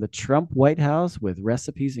stories from the Trump White House with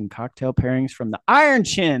recipes and cocktail pairings from the Iron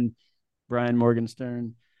Chin, Brian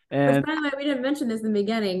Morgenstern. And by the way, we didn't mention this in the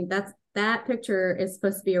beginning. That picture is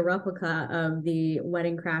supposed to be a replica of the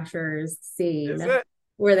Wedding Crashers scene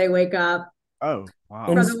where they wake up. Oh, wow.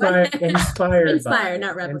 Inspired,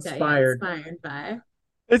 not replica. Inspired by.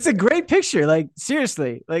 It's a great picture. Like,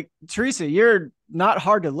 seriously, like Teresa, you're not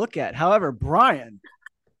hard to look at. However, Brian,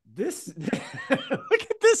 this look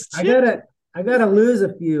at this chin. I gotta lose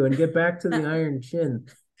a few and get back to the Iron Chin.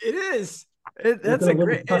 It is. That's a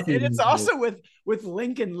great. And it's also with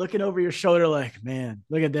Lincoln looking over your shoulder, like, man,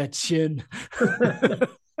 look at that chin.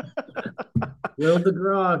 Will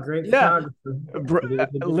DeGraw, great photographer.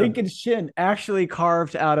 Lincoln's chin actually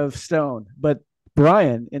carved out of stone, but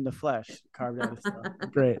Brian in the flesh carved out of stone.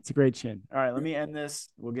 Great, it's a great chin. All right, let me end this.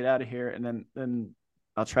 We'll get out of here, and then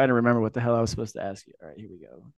I'll try to remember what the hell I was supposed to ask you. All right, here we go.